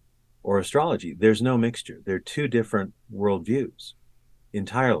or astrology. There's no mixture. They're two different worldviews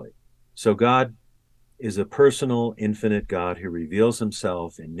entirely. So God is a personal, infinite God who reveals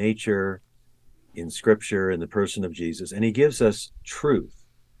himself in nature, in scripture, in the person of Jesus, and he gives us truth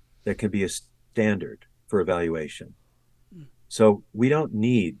that can be a standard for evaluation. So we don't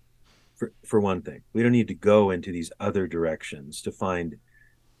need, for one thing, we don't need to go into these other directions to find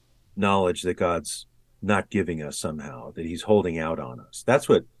knowledge that God's not giving us somehow, that he's holding out on us. That's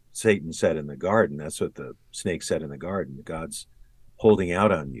what Satan said in the garden. That's what the snake said in the garden. God's holding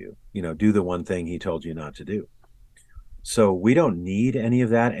out on you. You know, do the one thing he told you not to do. So we don't need any of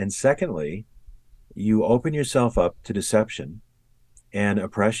that. And secondly, you open yourself up to deception and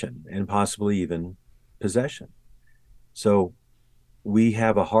oppression and possibly even possession. So we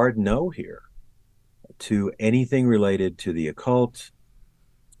have a hard no here to anything related to the occult,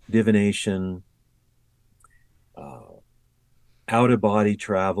 divination, uh, out of body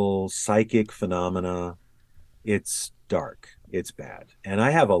travel, psychic phenomena. It's dark, it's bad. And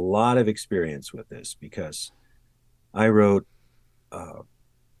I have a lot of experience with this because I wrote, uh,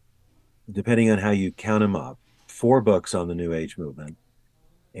 depending on how you count them up, 4 books on the New Age movement.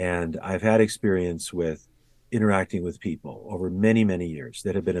 And I've had experience with interacting with people over many, many years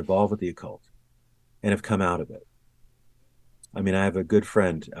that have been involved with the occult and have come out of it. I mean, I have a good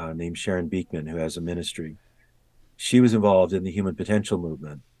friend named Sharon Beekman who has a ministry. She was involved in the human potential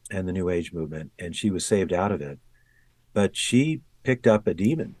movement and the New Age movement, and she was saved out of it. But she picked up a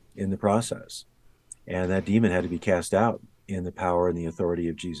demon in the process. And that demon had to be cast out in the power and the authority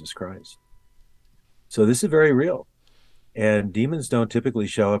of Jesus Christ. So this is very real. And demons don't typically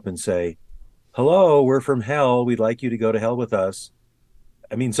show up and say, hello, we're from hell. We'd like you to go to hell with us.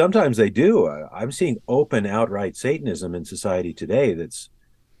 I mean, sometimes they do. I'm seeing open, outright Satanism in society today that's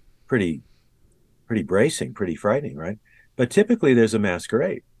pretty, pretty bracing, pretty frightening, right? But typically there's a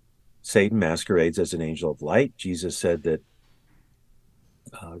masquerade. Satan masquerades as an angel of light. Jesus said that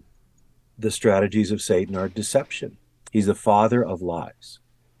uh, the strategies of Satan are deception. He's the father of lies.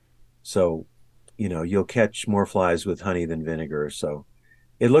 So, you'll catch more flies with honey than vinegar. So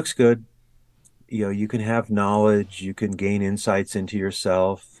it looks good. You can have knowledge, you can gain insights into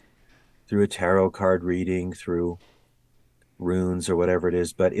yourself through a tarot card reading, through runes or whatever it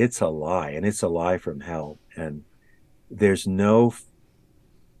is, but it's a lie, and it's a lie from hell. And there's no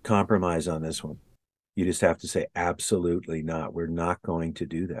compromise on this one. You just have to say, absolutely not. We're not going to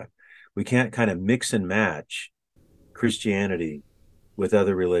do that. We can't kind of mix and match Christianity with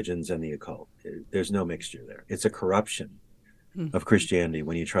other religions and the occult. There's no mixture there. It's a corruption of Christianity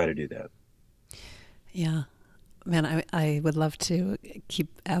when you try to do that. Yeah. Man, I would love to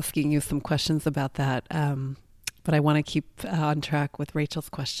keep asking you some questions about that. But I want to keep on track with Rachel's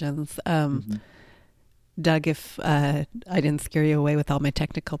questions. Mm-hmm. Doug, if I didn't scare you away with all my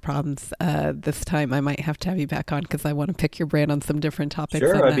technical problems this time, I might have to have you back on because I want to pick your brain on some different topics.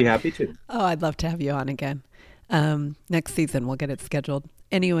 Sure, I'd be happy to. Oh, I'd love to have you on again. Next season, we'll get it scheduled.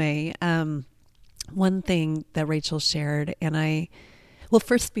 Anyway, one thing that Rachel shared, well,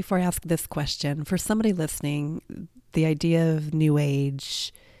 first, before I ask this question, for somebody listening, the idea of New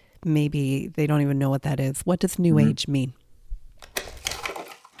Age, maybe they don't even know what that is. What does New Age mean?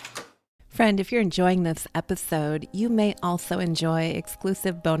 Friend, if you're enjoying this episode, you may also enjoy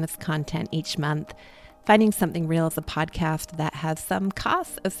exclusive bonus content each month. Finding Something Real is a podcast that has some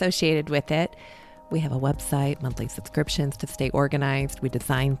costs associated with it. We have a website, monthly subscriptions to stay organized. We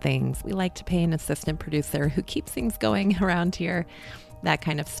design things. We like to pay an assistant producer who keeps things going around here, that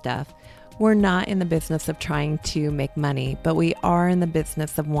kind of stuff. We're not in the business of trying to make money, but we are in the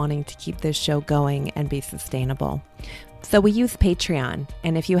business of wanting to keep this show going and be sustainable. So we use Patreon,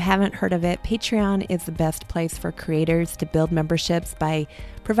 and if you haven't heard of it, Patreon is the best place for creators to build memberships by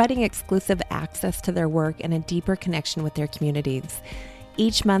providing exclusive access to their work and a deeper connection with their communities.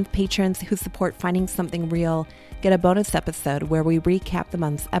 Each month, patrons who support Finding Something Real get a bonus episode where we recap the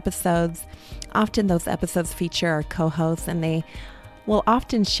month's episodes. Often those episodes feature our co-hosts, and they will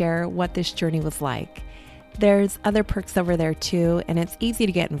often share what this journey was like. There's other perks over there too, and it's easy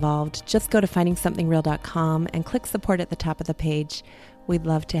to get involved. Just go to findingsomethingreal.com and click support at the top of the page. We'd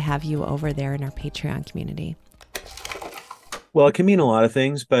love to have you over there in our Patreon community. Well, it can mean a lot of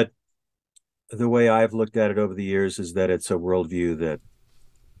things, but the way I've looked at it over the years is that it's a worldview that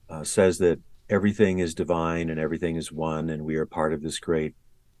says that everything is divine and everything is one, and we are part of this great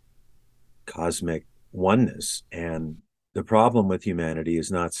cosmic oneness. And the problem with humanity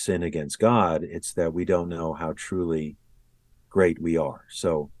is not sin against God, it's that we don't know how truly great we are.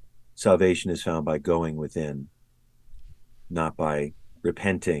 So salvation is found by going within, not by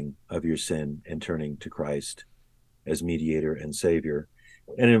repenting of your sin and turning to Christ as mediator and savior.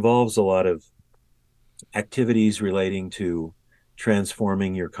 And it involves a lot of activities relating to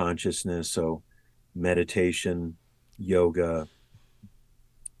transforming your consciousness. So meditation, yoga,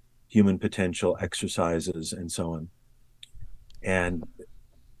 human potential exercises, and so on. And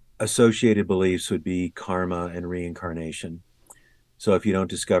associated beliefs would be karma and reincarnation. So if you don't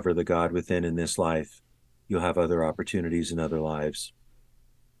discover the God within in this life, you'll have other opportunities in other lives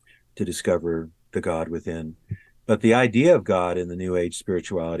to discover the God within. But the idea of God in the New Age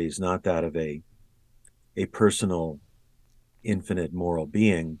spirituality is not that of a personal, infinite moral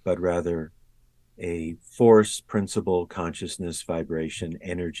being, but rather a force, principle, consciousness, vibration,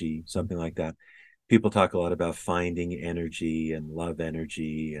 energy, something like that. People talk a lot about finding energy and love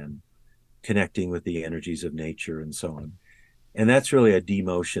energy and connecting with the energies of nature and so on. And that's really a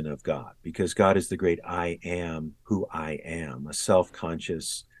demotion of God, because God is the great I am who I am, a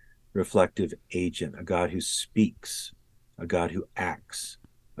self-conscious, reflective agent, a God who speaks, a God who acts,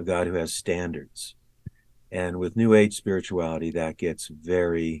 a God who has standards. And with New Age spirituality, that gets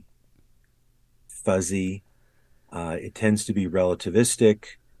very fuzzy. It tends to be relativistic.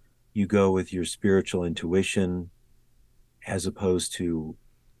 You go with your spiritual intuition as opposed to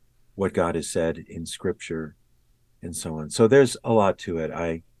what God has said in Scripture and so on. So there's a lot to it.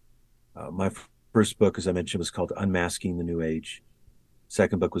 My first book, as I mentioned, was called Unmasking the New Age.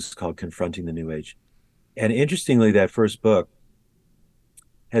 Second book was called Confronting the New Age. And interestingly, that first book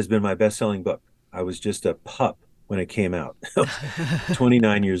has been my best-selling book. I was just a pup when it came out. I was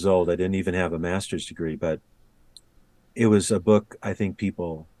 29 years old. I didn't even have a master's degree, but it was a book I think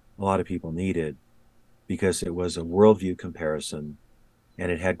a lot of people needed because it was a worldview comparison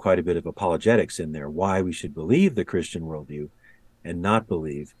and it had quite a bit of apologetics in there, why we should believe the Christian worldview and not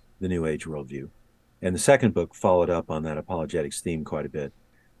believe the New Age worldview. And the second book followed up on that apologetics theme quite a bit,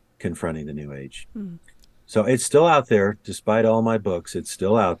 confronting the New Age. Hmm. So it's still out there, despite all my books. It's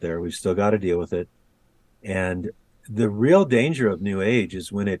still out there. We've still got to deal with it. And the real danger of New Age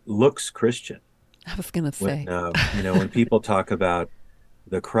is when it looks Christian. I was going to When say. when people talk about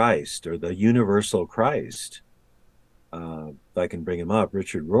the Christ or the universal Christ, if I can bring him up,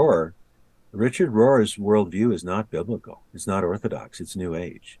 Richard Rohr. Richard Rohr's worldview is not biblical. It's not orthodox. It's New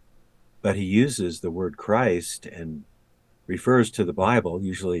Age. But he uses the word Christ and refers to the Bible,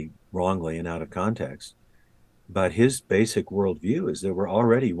 usually wrongly and out of context. But his basic worldview is that we're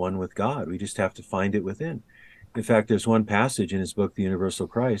already one with God. We just have to find it within. In fact, there's one passage in his book, The Universal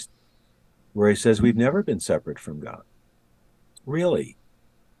Christ, where he says we've never been separate from God. Really?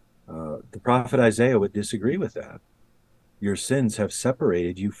 The prophet Isaiah would disagree with that. Your sins have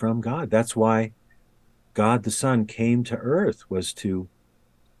separated you from God. That's why God the Son came to earth, was to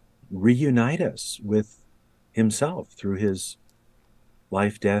reunite us with himself through his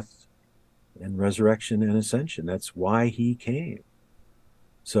life, death, and resurrection and ascension. That's why he came.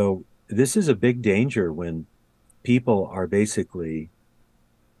 So this is a big danger when people are basically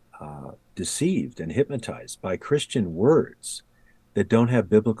deceived and hypnotized by Christian words that don't have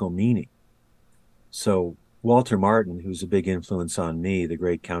biblical meaning. So Walter Martin, who's a big influence on me, the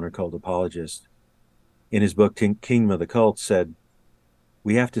great countercult apologist, in his book Kingdom of the Cult said,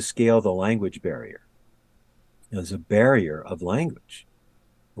 we have to scale the language barrier. There's a barrier of language.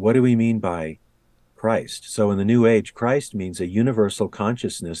 What do we mean by Christ? So in the New Age, Christ means a universal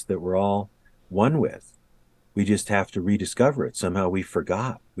consciousness that we're all one with. We just have to rediscover it. Somehow we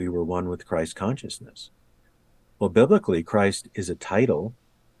forgot we were one with Christ consciousness. Well, biblically, Christ is a title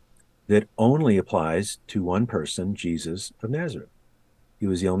that only applies to one person, Jesus of Nazareth. He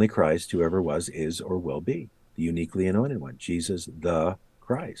was the only Christ who ever was, is, or will be, the uniquely anointed one, Jesus the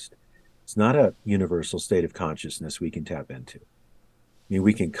Christ. It's not a universal state of consciousness we can tap into. I mean,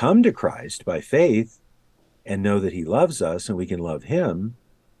 we can come to Christ by faith and know that he loves us and we can love him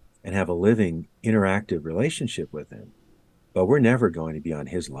and have a living, interactive relationship with him. But we're never going to be on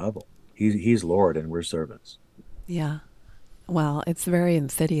his level. He's Lord and we're servants. Yeah. Well, it's very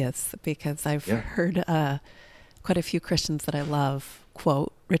insidious because I've Yeah. heard quite a few Christians that I love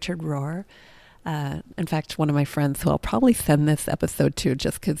quote Richard Rohr. In fact, one of my friends who I'll probably send this episode to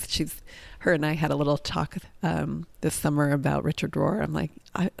just because her and I had a little talk this summer about Richard Rohr. I'm like,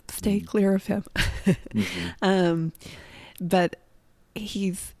 stay clear of him. Mm-hmm. But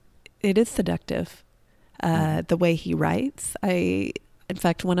it is seductive, the way he writes. In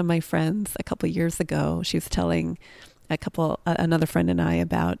fact, one of my friends a couple of years ago, she was telling another friend and I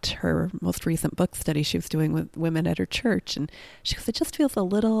about her most recent book study she was doing with women at her church. And she goes, it just feels a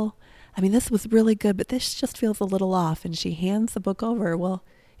little, I mean, this was really good, but this just feels a little off. And she hands the book over. Well,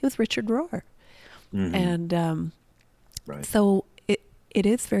 it was Richard Rohr. Mm-hmm. And Right. so it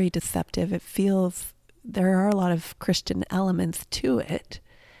is very deceptive. It feels, there are a lot of Christian elements to it.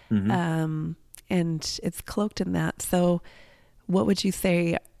 Mm-hmm. And it's cloaked in that. So what would you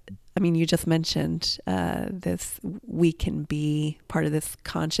say? I mean, you just mentioned this, we can be part of this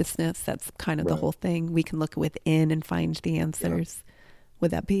consciousness. That's kind of the Right. whole thing. We can look within and find the answers.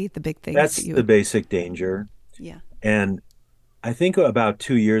 Would that be the big things That's that you the would? basic danger. Yeah. And I think about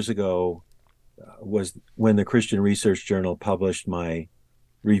 2 years ago was when the Christian Research Journal published my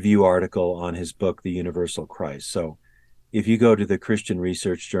review article on his book, The Universal Christ. So if you go to the Christian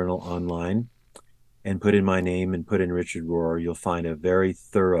Research Journal online and put in my name and put in Richard Rohr, you'll find a very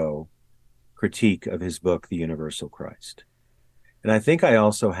thorough critique of his book, The Universal Christ. And I think I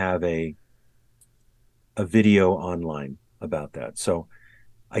also have a video online about that. So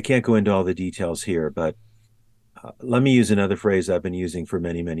I can't go into all the details here, but let me use another phrase I've been using for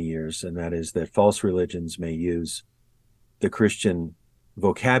many, many years, and that is that false religions may use the Christian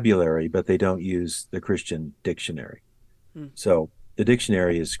vocabulary, but they don't use the Christian dictionary. Hmm. So the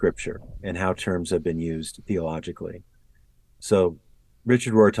dictionary is scripture and how terms have been used theologically. So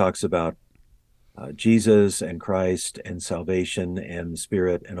Richard Rohr talks about Jesus and Christ and salvation and the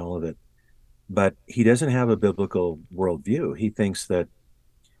Spirit and all of it, but he doesn't have a biblical worldview. He thinks that,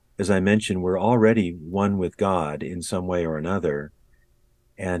 as I mentioned, we're already one with God in some way or another.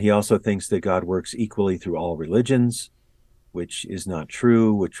 And he also thinks that God works equally through all religions, which is not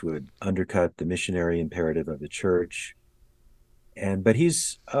true, which would undercut the missionary imperative of the church. But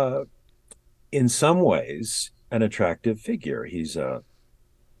he's, in some ways, an attractive figure. He's a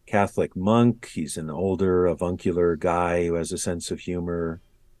Catholic monk. He's an older, avuncular guy who has a sense of humor.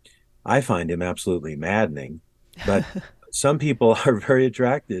 I find him absolutely maddening, but some people are very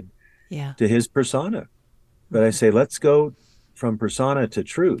attracted Yeah. to his persona. But I Mm-hmm. say, let's go from persona to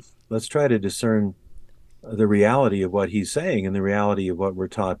truth. Let's try to discern the reality of what he's saying and the reality of what we're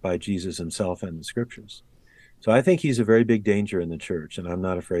taught by Jesus himself and the scriptures. So I think he's a very big danger in the church, and I'm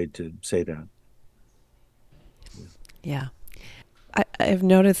not afraid to say that. Yeah. Yeah. I've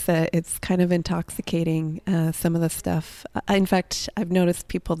noticed that it's kind of intoxicating, some of the stuff. In fact, I've noticed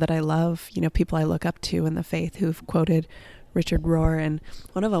people that I love, people I look up to in the faith who've quoted Richard Rohr, and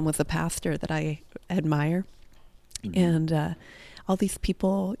one of them was a pastor that I admire. Mm-hmm. And all these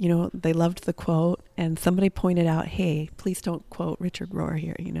people, they loved the quote, and somebody pointed out, hey, please don't quote Richard Rohr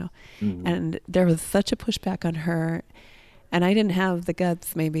here. Mm-hmm. And there was such a pushback on her. And I didn't have the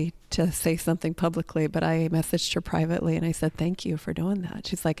guts maybe to say something publicly, but I messaged her privately and I said, thank you for doing that.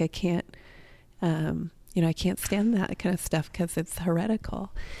 She's like, I can't stand that kind of stuff because it's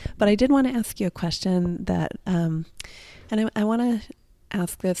heretical. But I did want to ask you a question that, and I want to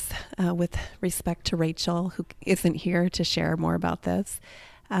ask this with respect to Rachel, who isn't here to share more about this.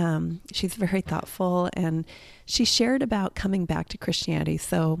 She's very thoughtful, and she shared about coming back to Christianity.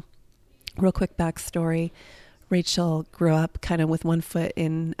 So, real quick backstory. Rachel grew up kind of with one foot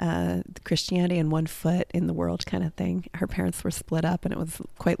in Christianity and one foot in the world kind of thing. Her parents were split up, and it was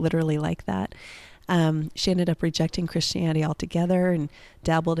quite literally like that. She ended up rejecting Christianity altogether and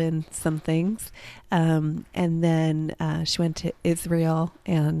dabbled in some things. And then she went to Israel,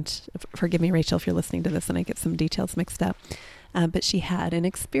 and forgive me, Rachel, if you're listening to this and I get some details mixed up. But she had an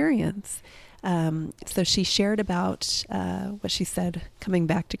experience. So she shared about what she said coming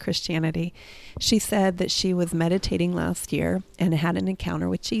back to Christianity. She said that she was meditating last year and had an encounter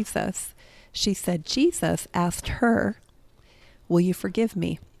with Jesus. She said Jesus asked her, will you forgive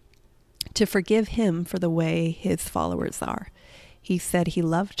me? To forgive him for the way his followers are. He said he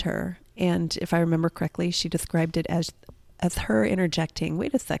loved her. And if I remember correctly, she described it as her interjecting,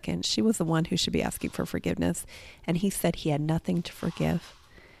 wait a second, she was the one who should be asking for forgiveness. And he said he had nothing to forgive.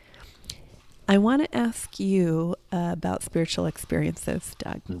 I want to ask you about spiritual experiences,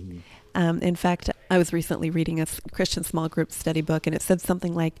 Doug. Mm-hmm. In fact, I was recently reading a Christian small group study book, and it said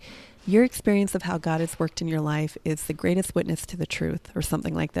something like, your experience of how God has worked in your life is the greatest witness to the truth, or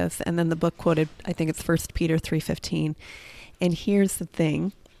something like this. And then the book quoted, I think it's 1 Peter 3:15. And here's the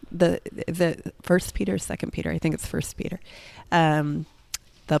thing, the 1 Peter, 2 Peter, I think it's 1 Peter, the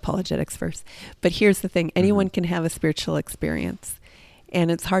apologetics verse. But here's the thing, anyone can have a spiritual experience. And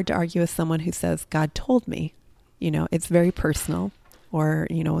it's hard to argue with someone who says, God told me. It's very personal. Or,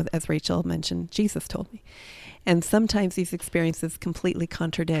 as Rachel mentioned, Jesus told me. And sometimes these experiences completely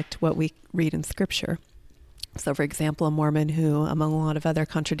contradict what we read in Scripture. So, for example, a Mormon who, among a lot of other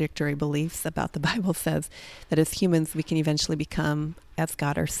contradictory beliefs about the Bible, says that as humans we can eventually become as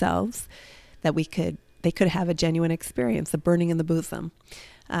God ourselves, that they could have a genuine experience, a burning in the bosom,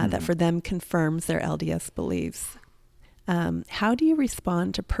 that for them confirms their LDS beliefs. How do you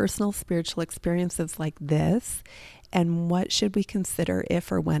respond to personal spiritual experiences like this, and what should we consider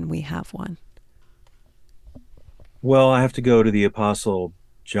if or when we have one? Well, I have to go to the Apostle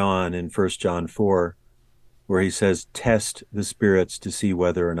John in 1 John 4, where he says, test the spirits to see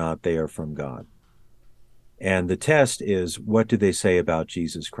whether or not they are from God. And the test is, what do they say about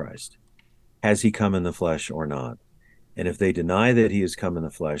Jesus Christ? Has he come in the flesh or not? And if they deny that he has come in the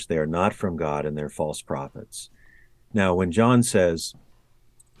flesh, they are not from God and they're false prophets. Now, when John says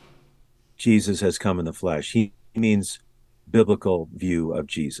Jesus has come in the flesh, he means biblical view of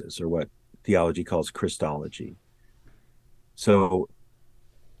Jesus, or what theology calls Christology. So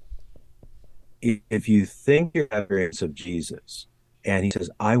if you think you're experience of Jesus and he says,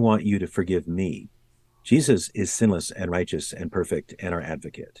 I want you to forgive me, Jesus is sinless and righteous and perfect and our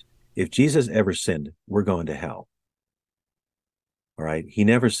advocate. If Jesus ever sinned, we're going to hell. All right. He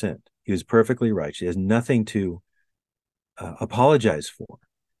never sinned. He was perfectly righteous. He has nothing to apologize for.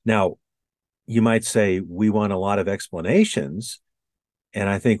 Now, you might say we want a lot of explanations. And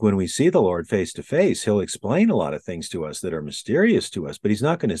I think when we see the Lord face to face, he'll explain a lot of things to us that are mysterious to us, but he's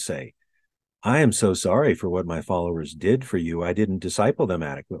not going to say, I am so sorry for what my followers did for you. I didn't disciple them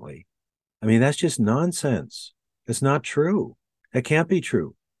adequately. I mean, that's just nonsense. It's not true. That can't be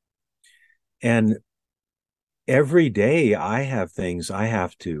true. And every day I have things I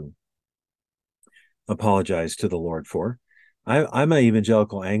have to apologize to the Lord for. I'm an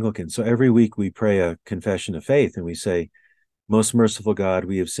evangelical Anglican, so every week we pray a confession of faith and we say, most merciful God,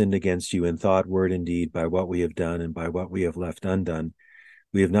 we have sinned against you in thought, word, and deed by what we have done and by what we have left undone.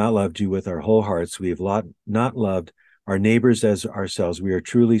 We have not loved you with our whole hearts. We have not loved our neighbors as ourselves. We are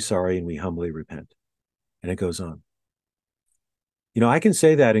truly sorry and we humbly repent. And it goes on. I can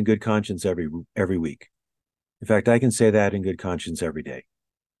say that in good conscience every week. In fact, I can say that in good conscience every day.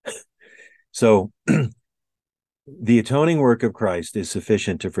 So the atoning work of Christ is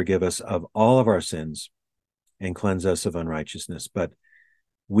sufficient to forgive us of all of our sins and cleanse us of unrighteousness. But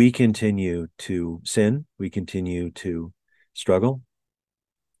we continue to sin, we continue to struggle.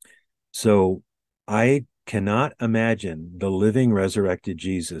 So I cannot imagine the living, resurrected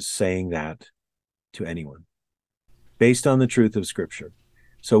Jesus saying that to anyone based on the truth of Scripture.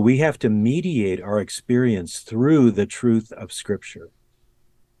 So we have to mediate our experience through the truth of Scripture,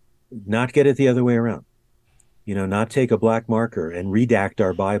 not get it the other way around. Not take a black marker and redact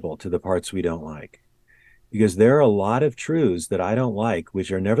our Bible to the parts we don't like. Because there are a lot of truths that I don't like,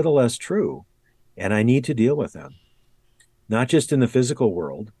 which are nevertheless true, and I need to deal with them. Not just in the physical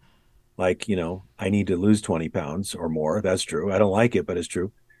world, like, I need to lose 20 pounds or more. That's true. I don't like it, but it's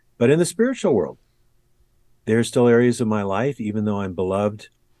true. But in the spiritual world, there are still areas of my life, even though I'm beloved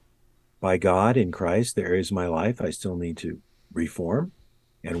by God in Christ, the areas of my life I still need to reform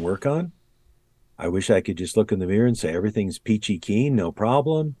and work on. I wish I could just look in the mirror and say everything's peachy keen, no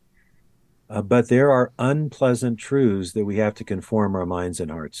problem. But there are unpleasant truths that we have to conform our minds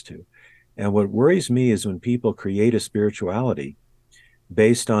and hearts to. And what worries me is when people create a spirituality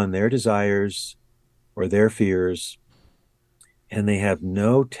based on their desires or their fears, and they have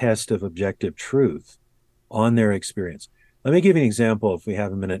no test of objective truth on their experience. Let me give you an example if we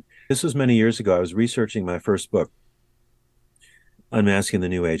have a minute. This was many years ago. I was researching my first book, Unmasking the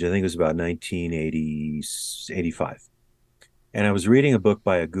New Age. I think it was about 1985. And I was reading a book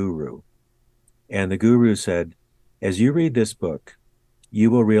by a guru. And the guru said, as you read this book, you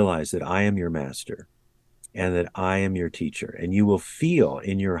will realize that I am your master and that I am your teacher. And you will feel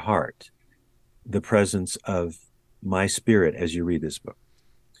in your heart the presence of my spirit as you read this book.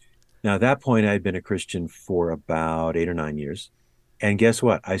 Now, at that point, I had been a Christian for about 8 or 9 years. And guess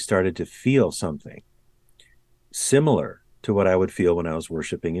what? I started to feel something similar to what I would feel when I was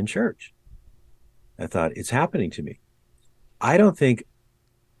worshiping in church. I thought, it's happening to me. I don't think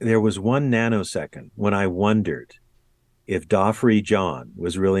there was 1 nanosecond when I wondered if Dofri John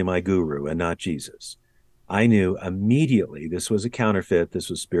was really my guru and not Jesus. I knew immediately this was a counterfeit. This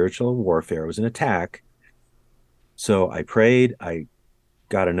was spiritual warfare. It was an attack. So I prayed. I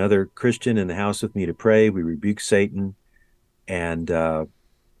got another Christian in the house with me to pray. We rebuked Satan. And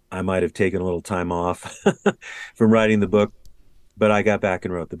I might have taken a little time off from writing the book, but I got back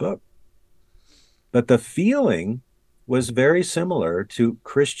and wrote the book. But the feeling was very similar to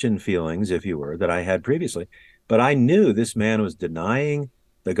Christian feelings, if you were, that I had previously. But I knew this man was denying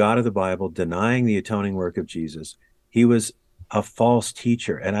the God of the Bible, denying the atoning work of Jesus. He was a false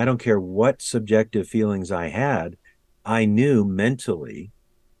teacher. And I don't care what subjective feelings I had, I knew mentally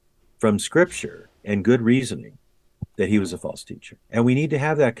from Scripture and good reasoning that he was a false teacher. And we need to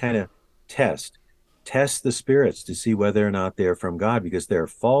have that kind of test the spirits to see whether or not they're from God, because there are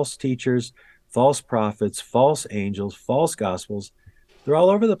false teachers, false prophets, false angels, false gospels. They're all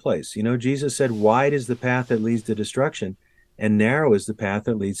over the place. Jesus said, wide is the path that leads to destruction, and narrow is the path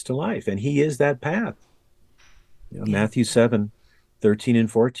that leads to life. And he is that path. Yeah. Matthew 7:13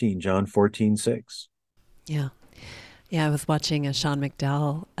 and 14, John 14:6. Yeah. Yeah, I was watching a Sean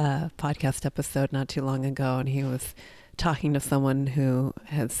McDowell podcast episode not too long ago, and he was talking to someone who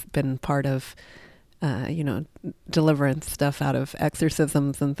has been part of, deliverance stuff out of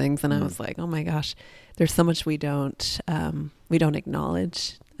exorcisms and things. And I was like, oh my gosh, there's so much we don't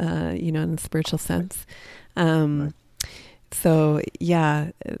acknowledge, in a spiritual sense. Right. So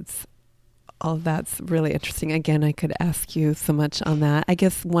yeah, it's all of that's really interesting. Again, I could ask you so much on that. I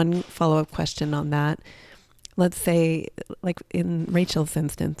guess one follow-up question on that. Let's say, like in Rachel's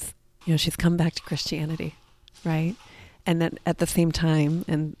instance, she's come back to Christianity, right? And then at the same time,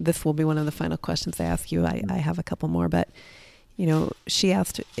 and this will be one of the final questions I ask you, I have a couple more, but, she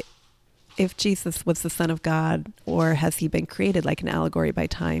asked if Jesus was the Son of God, or has he been created like an allegory by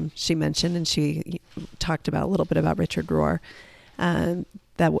time? She mentioned, and she talked about a little bit about Richard Rohr,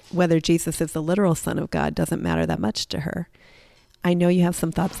 that whether Jesus is the literal Son of God doesn't matter that much to her. I know you have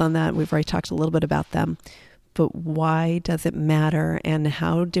some thoughts on that. We've already talked a little bit about them. But why does it matter? And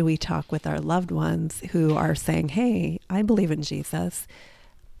how do we talk with our loved ones who are saying, hey, I believe in Jesus,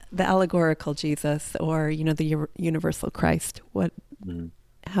 the allegorical Jesus, or, the universal Christ?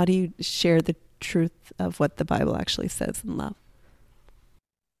 How do you share the truth of what the Bible actually says in love?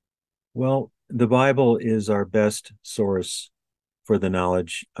 Well, the Bible is our best source for the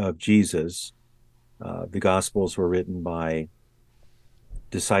knowledge of Jesus. The Gospels were written by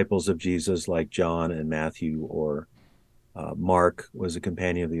disciples of Jesus like John and Matthew, or Mark was a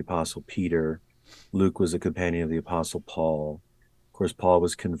companion of the Apostle Peter. Luke was a companion of the Apostle Paul. Of course, Paul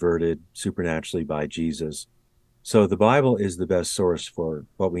was converted supernaturally by Jesus. So the Bible is the best source for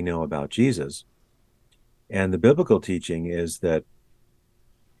what we know about Jesus. And the biblical teaching is that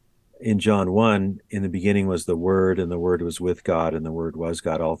in John 1, in the beginning was the Word, and the Word was with God, and the Word was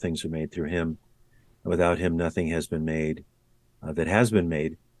God. All things are made through him. Without him, nothing has been made that has been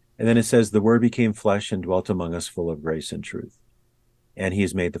made. And then it says, the Word became flesh and dwelt among us, full of grace and truth. And he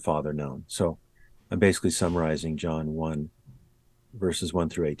has made the Father known. So I'm basically summarizing John 1, verses 1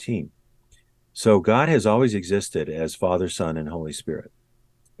 through 18. So God has always existed as Father, Son, and Holy Spirit.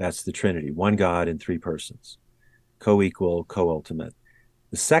 That's the Trinity, one God in three persons, co-equal, co-ultimate.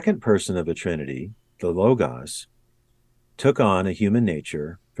 The second person of the Trinity, the Logos, took on a human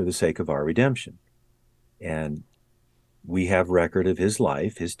nature for the sake of our redemption. And we have record of his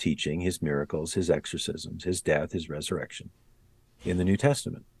life, his teaching, his miracles, his exorcisms, his death, his resurrection in the New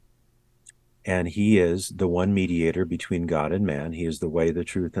Testament. And he is the one mediator between God and man. He is the way, the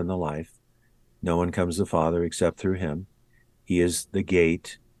truth, and the life. No one comes to the Father except through him. He is the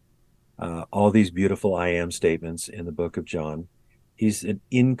gate. All these beautiful I am statements in the book of John. He's an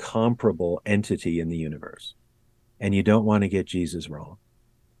incomparable entity in the universe. And you don't want to get Jesus wrong.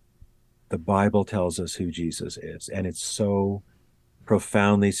 The Bible tells us who Jesus is. And it's so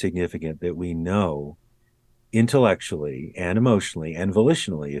profoundly significant that we know intellectually and emotionally and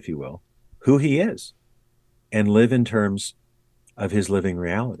volitionally, if you will, who he is, and live in terms of his living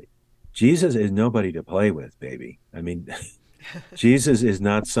reality. Jesus is nobody to play with, baby. I mean, Jesus is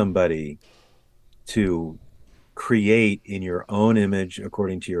not somebody to create in your own image,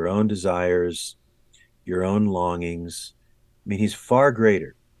 according to your own desires, your own longings. I mean, he's far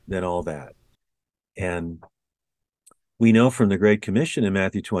greater than all that. And we know from the Great Commission in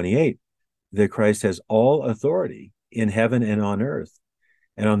Matthew 28 that Christ has all authority in heaven and on earth.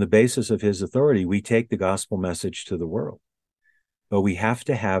 And on the basis of his authority, we take the gospel message to the world. But we have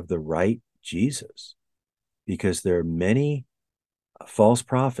to have the right Jesus, because there are many false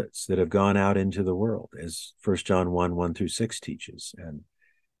prophets that have gone out into the world, as 1 John 1, 1 through 6 teaches. And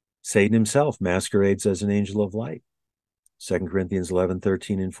Satan himself masquerades as an angel of light, 2 Corinthians 11,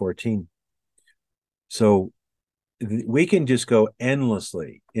 13, and 14. So we can just go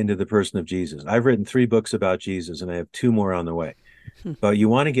endlessly into the person of Jesus. I've written 3 books about Jesus, and I have 2 more on the way. But you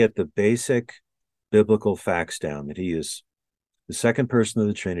want to get the basic biblical facts down, that he is the second person of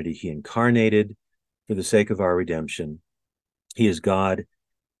the Trinity. He incarnated for the sake of our redemption. He is God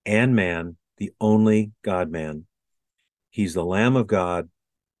and man, the only God-man. He's the Lamb of God,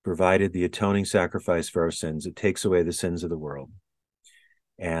 provided the atoning sacrifice for our sins. It takes away the sins of the world.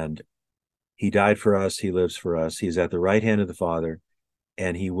 And he died for us. He lives for us. He's at the right hand of the Father,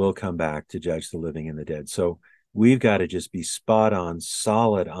 and he will come back to judge the living and the dead. So we've got to just be spot on,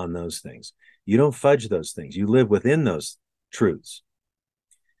 solid on those things. You don't fudge those things. You live within those truths,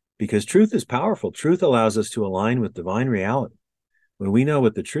 because truth is powerful. Truth allows us to align with divine reality. When we know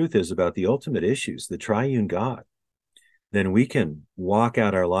what the truth is about the ultimate issues, the triune God, then we can walk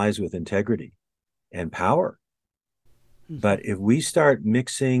out our lives with integrity and power. Mm-hmm. But if we start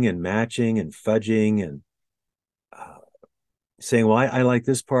mixing and matching and fudging and saying, well, I like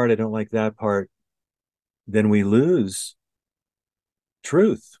this part, I don't like that part, then we lose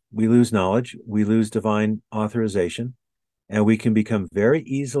truth. We lose knowledge. We lose divine authorization, and we can become very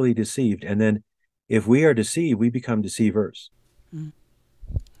easily deceived. And then if we are deceived, we become deceivers. Mm.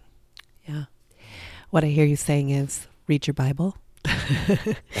 Yeah. What I hear you saying is read your Bible.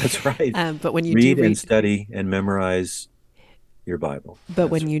 That's right. But when you read and study and memorize your Bible. But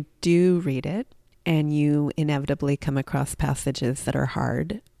when you do read it and you inevitably come across passages that are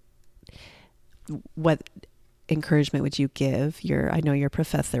hard, what encouragement would you give I know you're a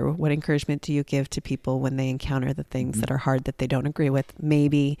professor, what encouragement do you give to people when they encounter the things that are hard that they don't agree with?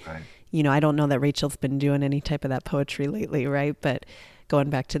 Maybe, right. I don't know that Rachel's been doing any type of that poetry lately, right? But going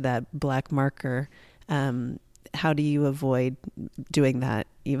back to that black marker, how do you avoid doing that,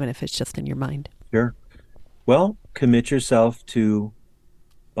 even if it's just in your mind? Sure. Well, commit yourself to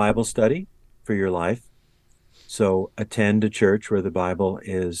Bible study for your life. So attend a church where the Bible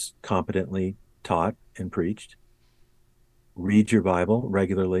is competently taught and preached. Read your Bible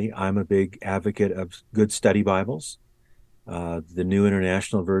regularly. I'm a big advocate of good study Bibles. The New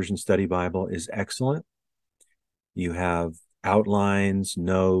International Version Study Bible is excellent. You have outlines,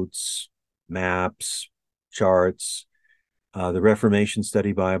 notes, maps, charts. The Reformation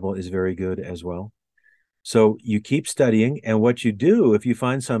Study Bible is very good as well. So you keep studying, and what you do if you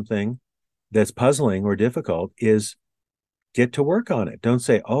find something that's puzzling or difficult is get to work on it. Don't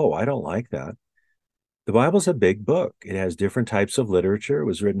say, oh, I don't like that. The Bible's a big book. It has different types of literature. It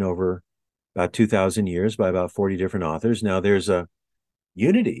was written over about 2,000 years by about 40 different authors. Now, there's a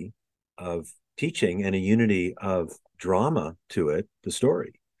unity of teaching and a unity of drama to it, the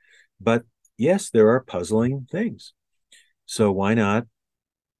story. But yes, there are puzzling things. So why not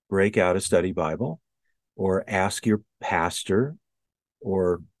break out a study Bible or ask your pastor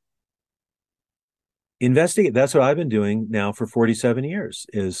or investigate? That's what I've been doing now for 47 years,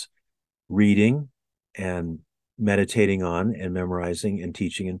 is reading and meditating on and memorizing and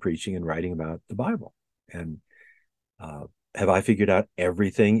teaching and preaching and writing about the Bible. And have I figured out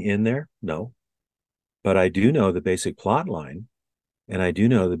everything in there? No. But I do know the basic plot line, and I do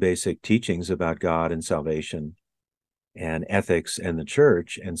know the basic teachings about God and salvation and ethics and the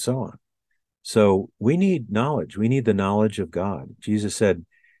church and so on. So we need knowledge. We need the knowledge of God. Jesus said,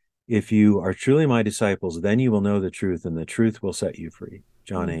 if you are truly my disciples, then you will know the truth, and the truth will set you free.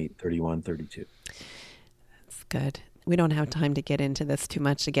 John 8:31-32. That's good. We don't have time to get into this too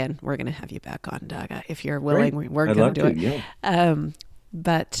much. Again, we're going to have you back on, Doug. If you're willing, Great. we're I'd going love to do to, it. yeah.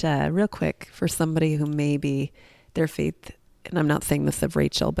 But real quick, for somebody who maybe their faith, and I'm not saying this of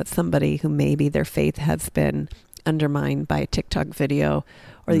Rachel, but somebody who maybe their faith has been undermined by a TikTok video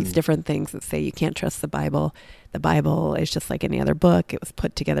or these different things that say you can't trust the Bible. The Bible is just like any other book. It was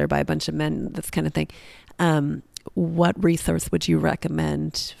put together by a bunch of men, this kind of thing. What resource would you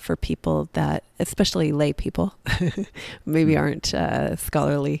recommend for people that, especially lay people, maybe aren't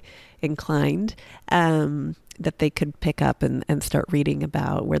scholarly inclined, that they could pick up and start reading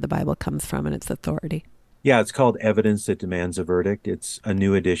about where the Bible comes from and its authority? Yeah, it's called Evidence That Demands a Verdict. It's a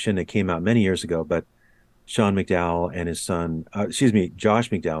new edition. It came out many years ago, but Sean McDowell and his son, Josh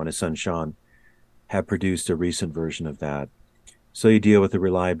McDowell and his son Sean have produced a recent version of that. So you deal with the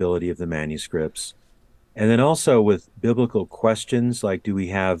reliability of the manuscripts. And then also with biblical questions like, do we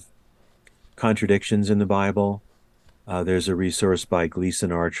have contradictions in the Bible? There's a resource by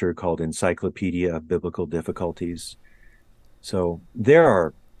Gleason Archer called Encyclopedia of Biblical Difficulties. So there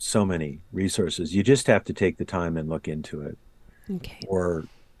are so many resources. You just have to take the time and look into it. Okay. Or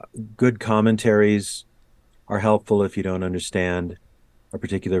good commentaries are helpful if you don't understand a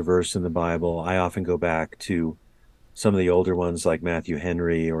particular verse in the Bible. I often go back to some of the older ones like Matthew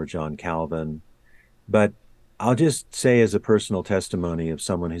Henry or John Calvin. But I'll just say, as a personal testimony of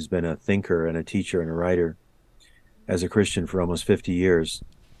someone who's been a thinker and a teacher and a writer as a Christian for almost 50 years,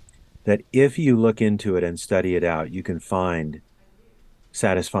 that if you look into it and study it out, you can find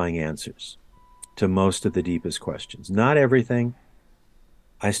satisfying answers to most of the deepest questions. Not everything.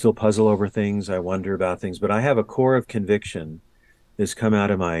 I still puzzle over things. I wonder about things, but I have a core of conviction that's come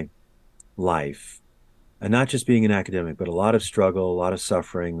out of my life, and not just being an academic, but a lot of struggle, a lot of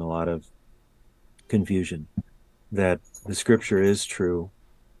suffering, a lot of confusion, that the scripture is true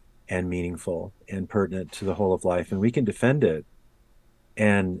and meaningful and pertinent to the whole of life, and we can defend it.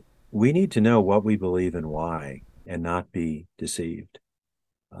 And we need to know what we believe and why, and not be deceived.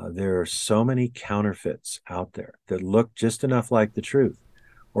 There are so many counterfeits out there that look just enough like the truth,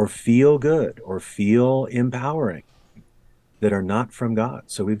 or feel good, or feel empowering, that are not from God.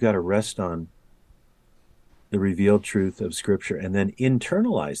 So we've got to rest on the revealed truth of Scripture and then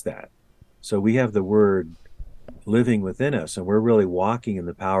internalize that. So we have the Word living within us, and we're really walking in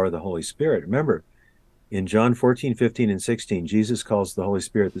the power of the Holy Spirit. Remember, in John 14, 15, and 16, Jesus calls the Holy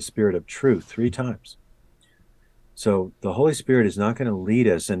Spirit the Spirit of truth 3 times. So the Holy Spirit is not going to lead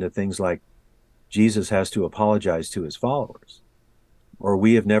us into things like Jesus has to apologize to his followers, or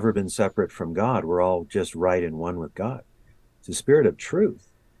we have never been separate from God. We're all just right and one with God. It's the Spirit of truth.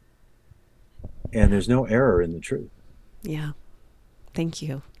 And there's no error in the truth. Yeah. Thank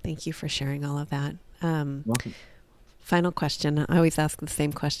you. Thank you for sharing all of that. Welcome. Final question. I always ask the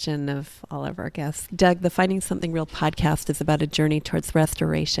same question of all of our guests. Doug, the Finding Something Real podcast is about a journey towards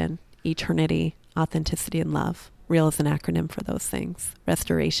restoration, eternity, authenticity, and love. Real is an acronym for those things.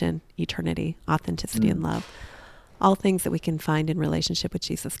 Restoration, eternity, authenticity, and love. All things that we can find in relationship with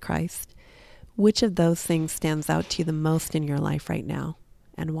Jesus Christ. Which of those things stands out to you the most in your life right now,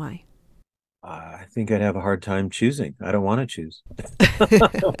 and why? I think I'd have a hard time choosing. I don't want to choose.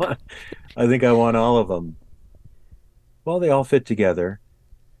 I think I want all of them. Well, they all fit together,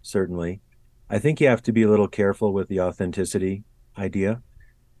 certainly. I think you have to be a little careful with the authenticity idea,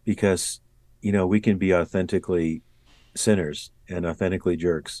 because, we can be authentically sinners and authentically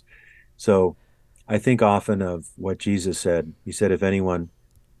jerks. So I think often of what Jesus said. He said, if anyone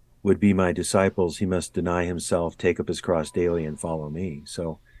would be my disciples, he must deny himself, take up his cross daily, and follow me.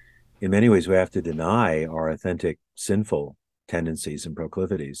 So in many ways, we have to deny our authentic sinful tendencies and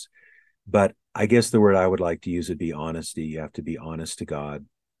proclivities. But I guess the word I would like to use would be honesty. You have to be honest to God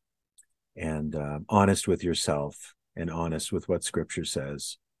and honest with yourself and honest with what Scripture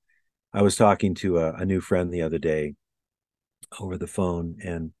says. I was talking to a new friend the other day over the phone,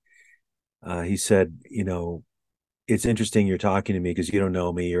 and he said, it's interesting you're talking to me because you don't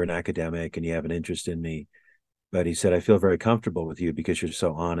know me. You're an academic and you have an interest in me. But he said, I feel very comfortable with you because you're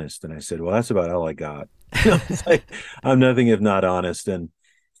so honest. And I said, well, that's about all I got. It's like, I'm nothing if not honest.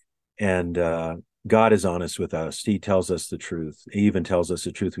 And God is honest with us. He tells us the truth. He even tells us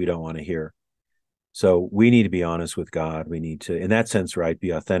the truth we don't want to hear. So we need to be honest with God. We need to, in that sense, right,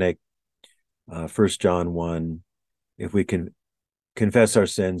 be authentic. 1 John 1, if we can confess our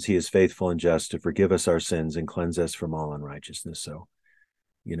sins, he is faithful and just to forgive us our sins and cleanse us from all unrighteousness. So,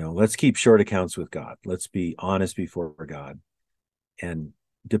 let's keep short accounts with God. Let's be honest before God and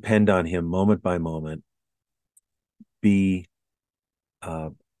depend on him moment by moment. Be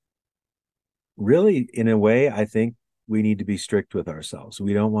really, in a way, I think we need to be strict with ourselves.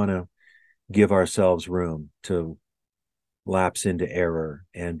 We don't want to give ourselves room to lapse into error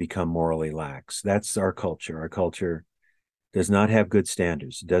and become morally lax. That's our culture. Our culture does not have good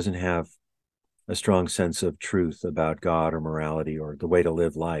standards. It doesn't have a strong sense of truth about God or morality or the way to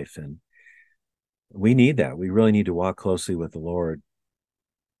live life. And we need that. We really need to walk closely with the Lord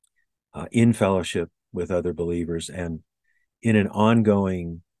in fellowship with other believers and in an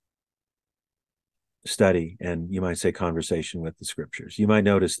ongoing study, and you might say conversation with the Scriptures. You might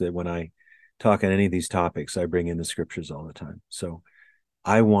notice that when I talk on any of these topics, I bring in the Scriptures all the time. So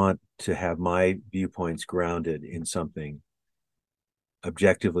I want to have my viewpoints grounded in something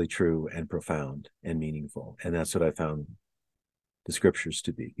objectively true and profound and meaningful. And that's what I found the Scriptures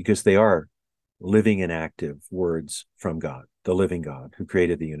to be, because they are living and active words from God, the living God who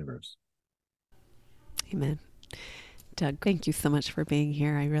created the universe. Amen. Doug, thank you so much for being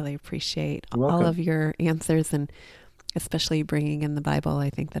here. I really appreciate You're all welcome. of your answers, and especially bringing in the Bible. I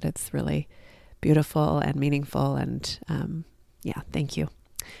think that it's really beautiful and meaningful. And thank you.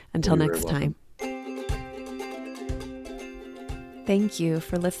 Until You're very next welcome. time. Thank you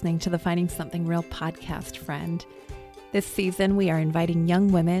for listening to the Finding Something Real podcast, friend. This season, we are inviting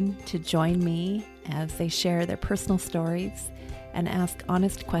young women to join me as they share their personal stories and ask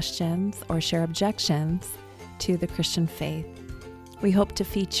honest questions or share objections to the Christian faith. We hope to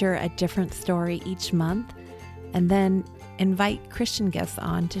feature a different story each month and then invite Christian guests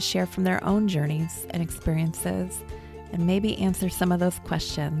on to share from their own journeys and experiences and maybe answer some of those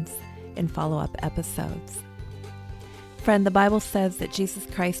questions in follow-up episodes. Friend, the Bible says that Jesus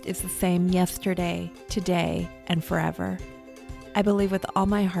Christ is the same yesterday, today, and forever. I believe with all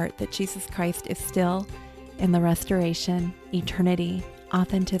my heart that Jesus Christ is still in the restoration, eternity,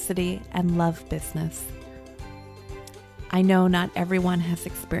 authenticity, and love business. I know not everyone has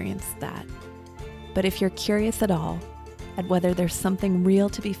experienced that, but if you're curious at all at whether there's something real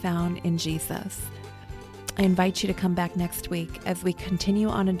to be found in Jesus, I invite you to come back next week as we continue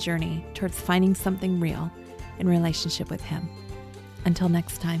on a journey towards finding something real in relationship with Him. Until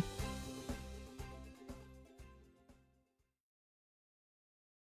next time.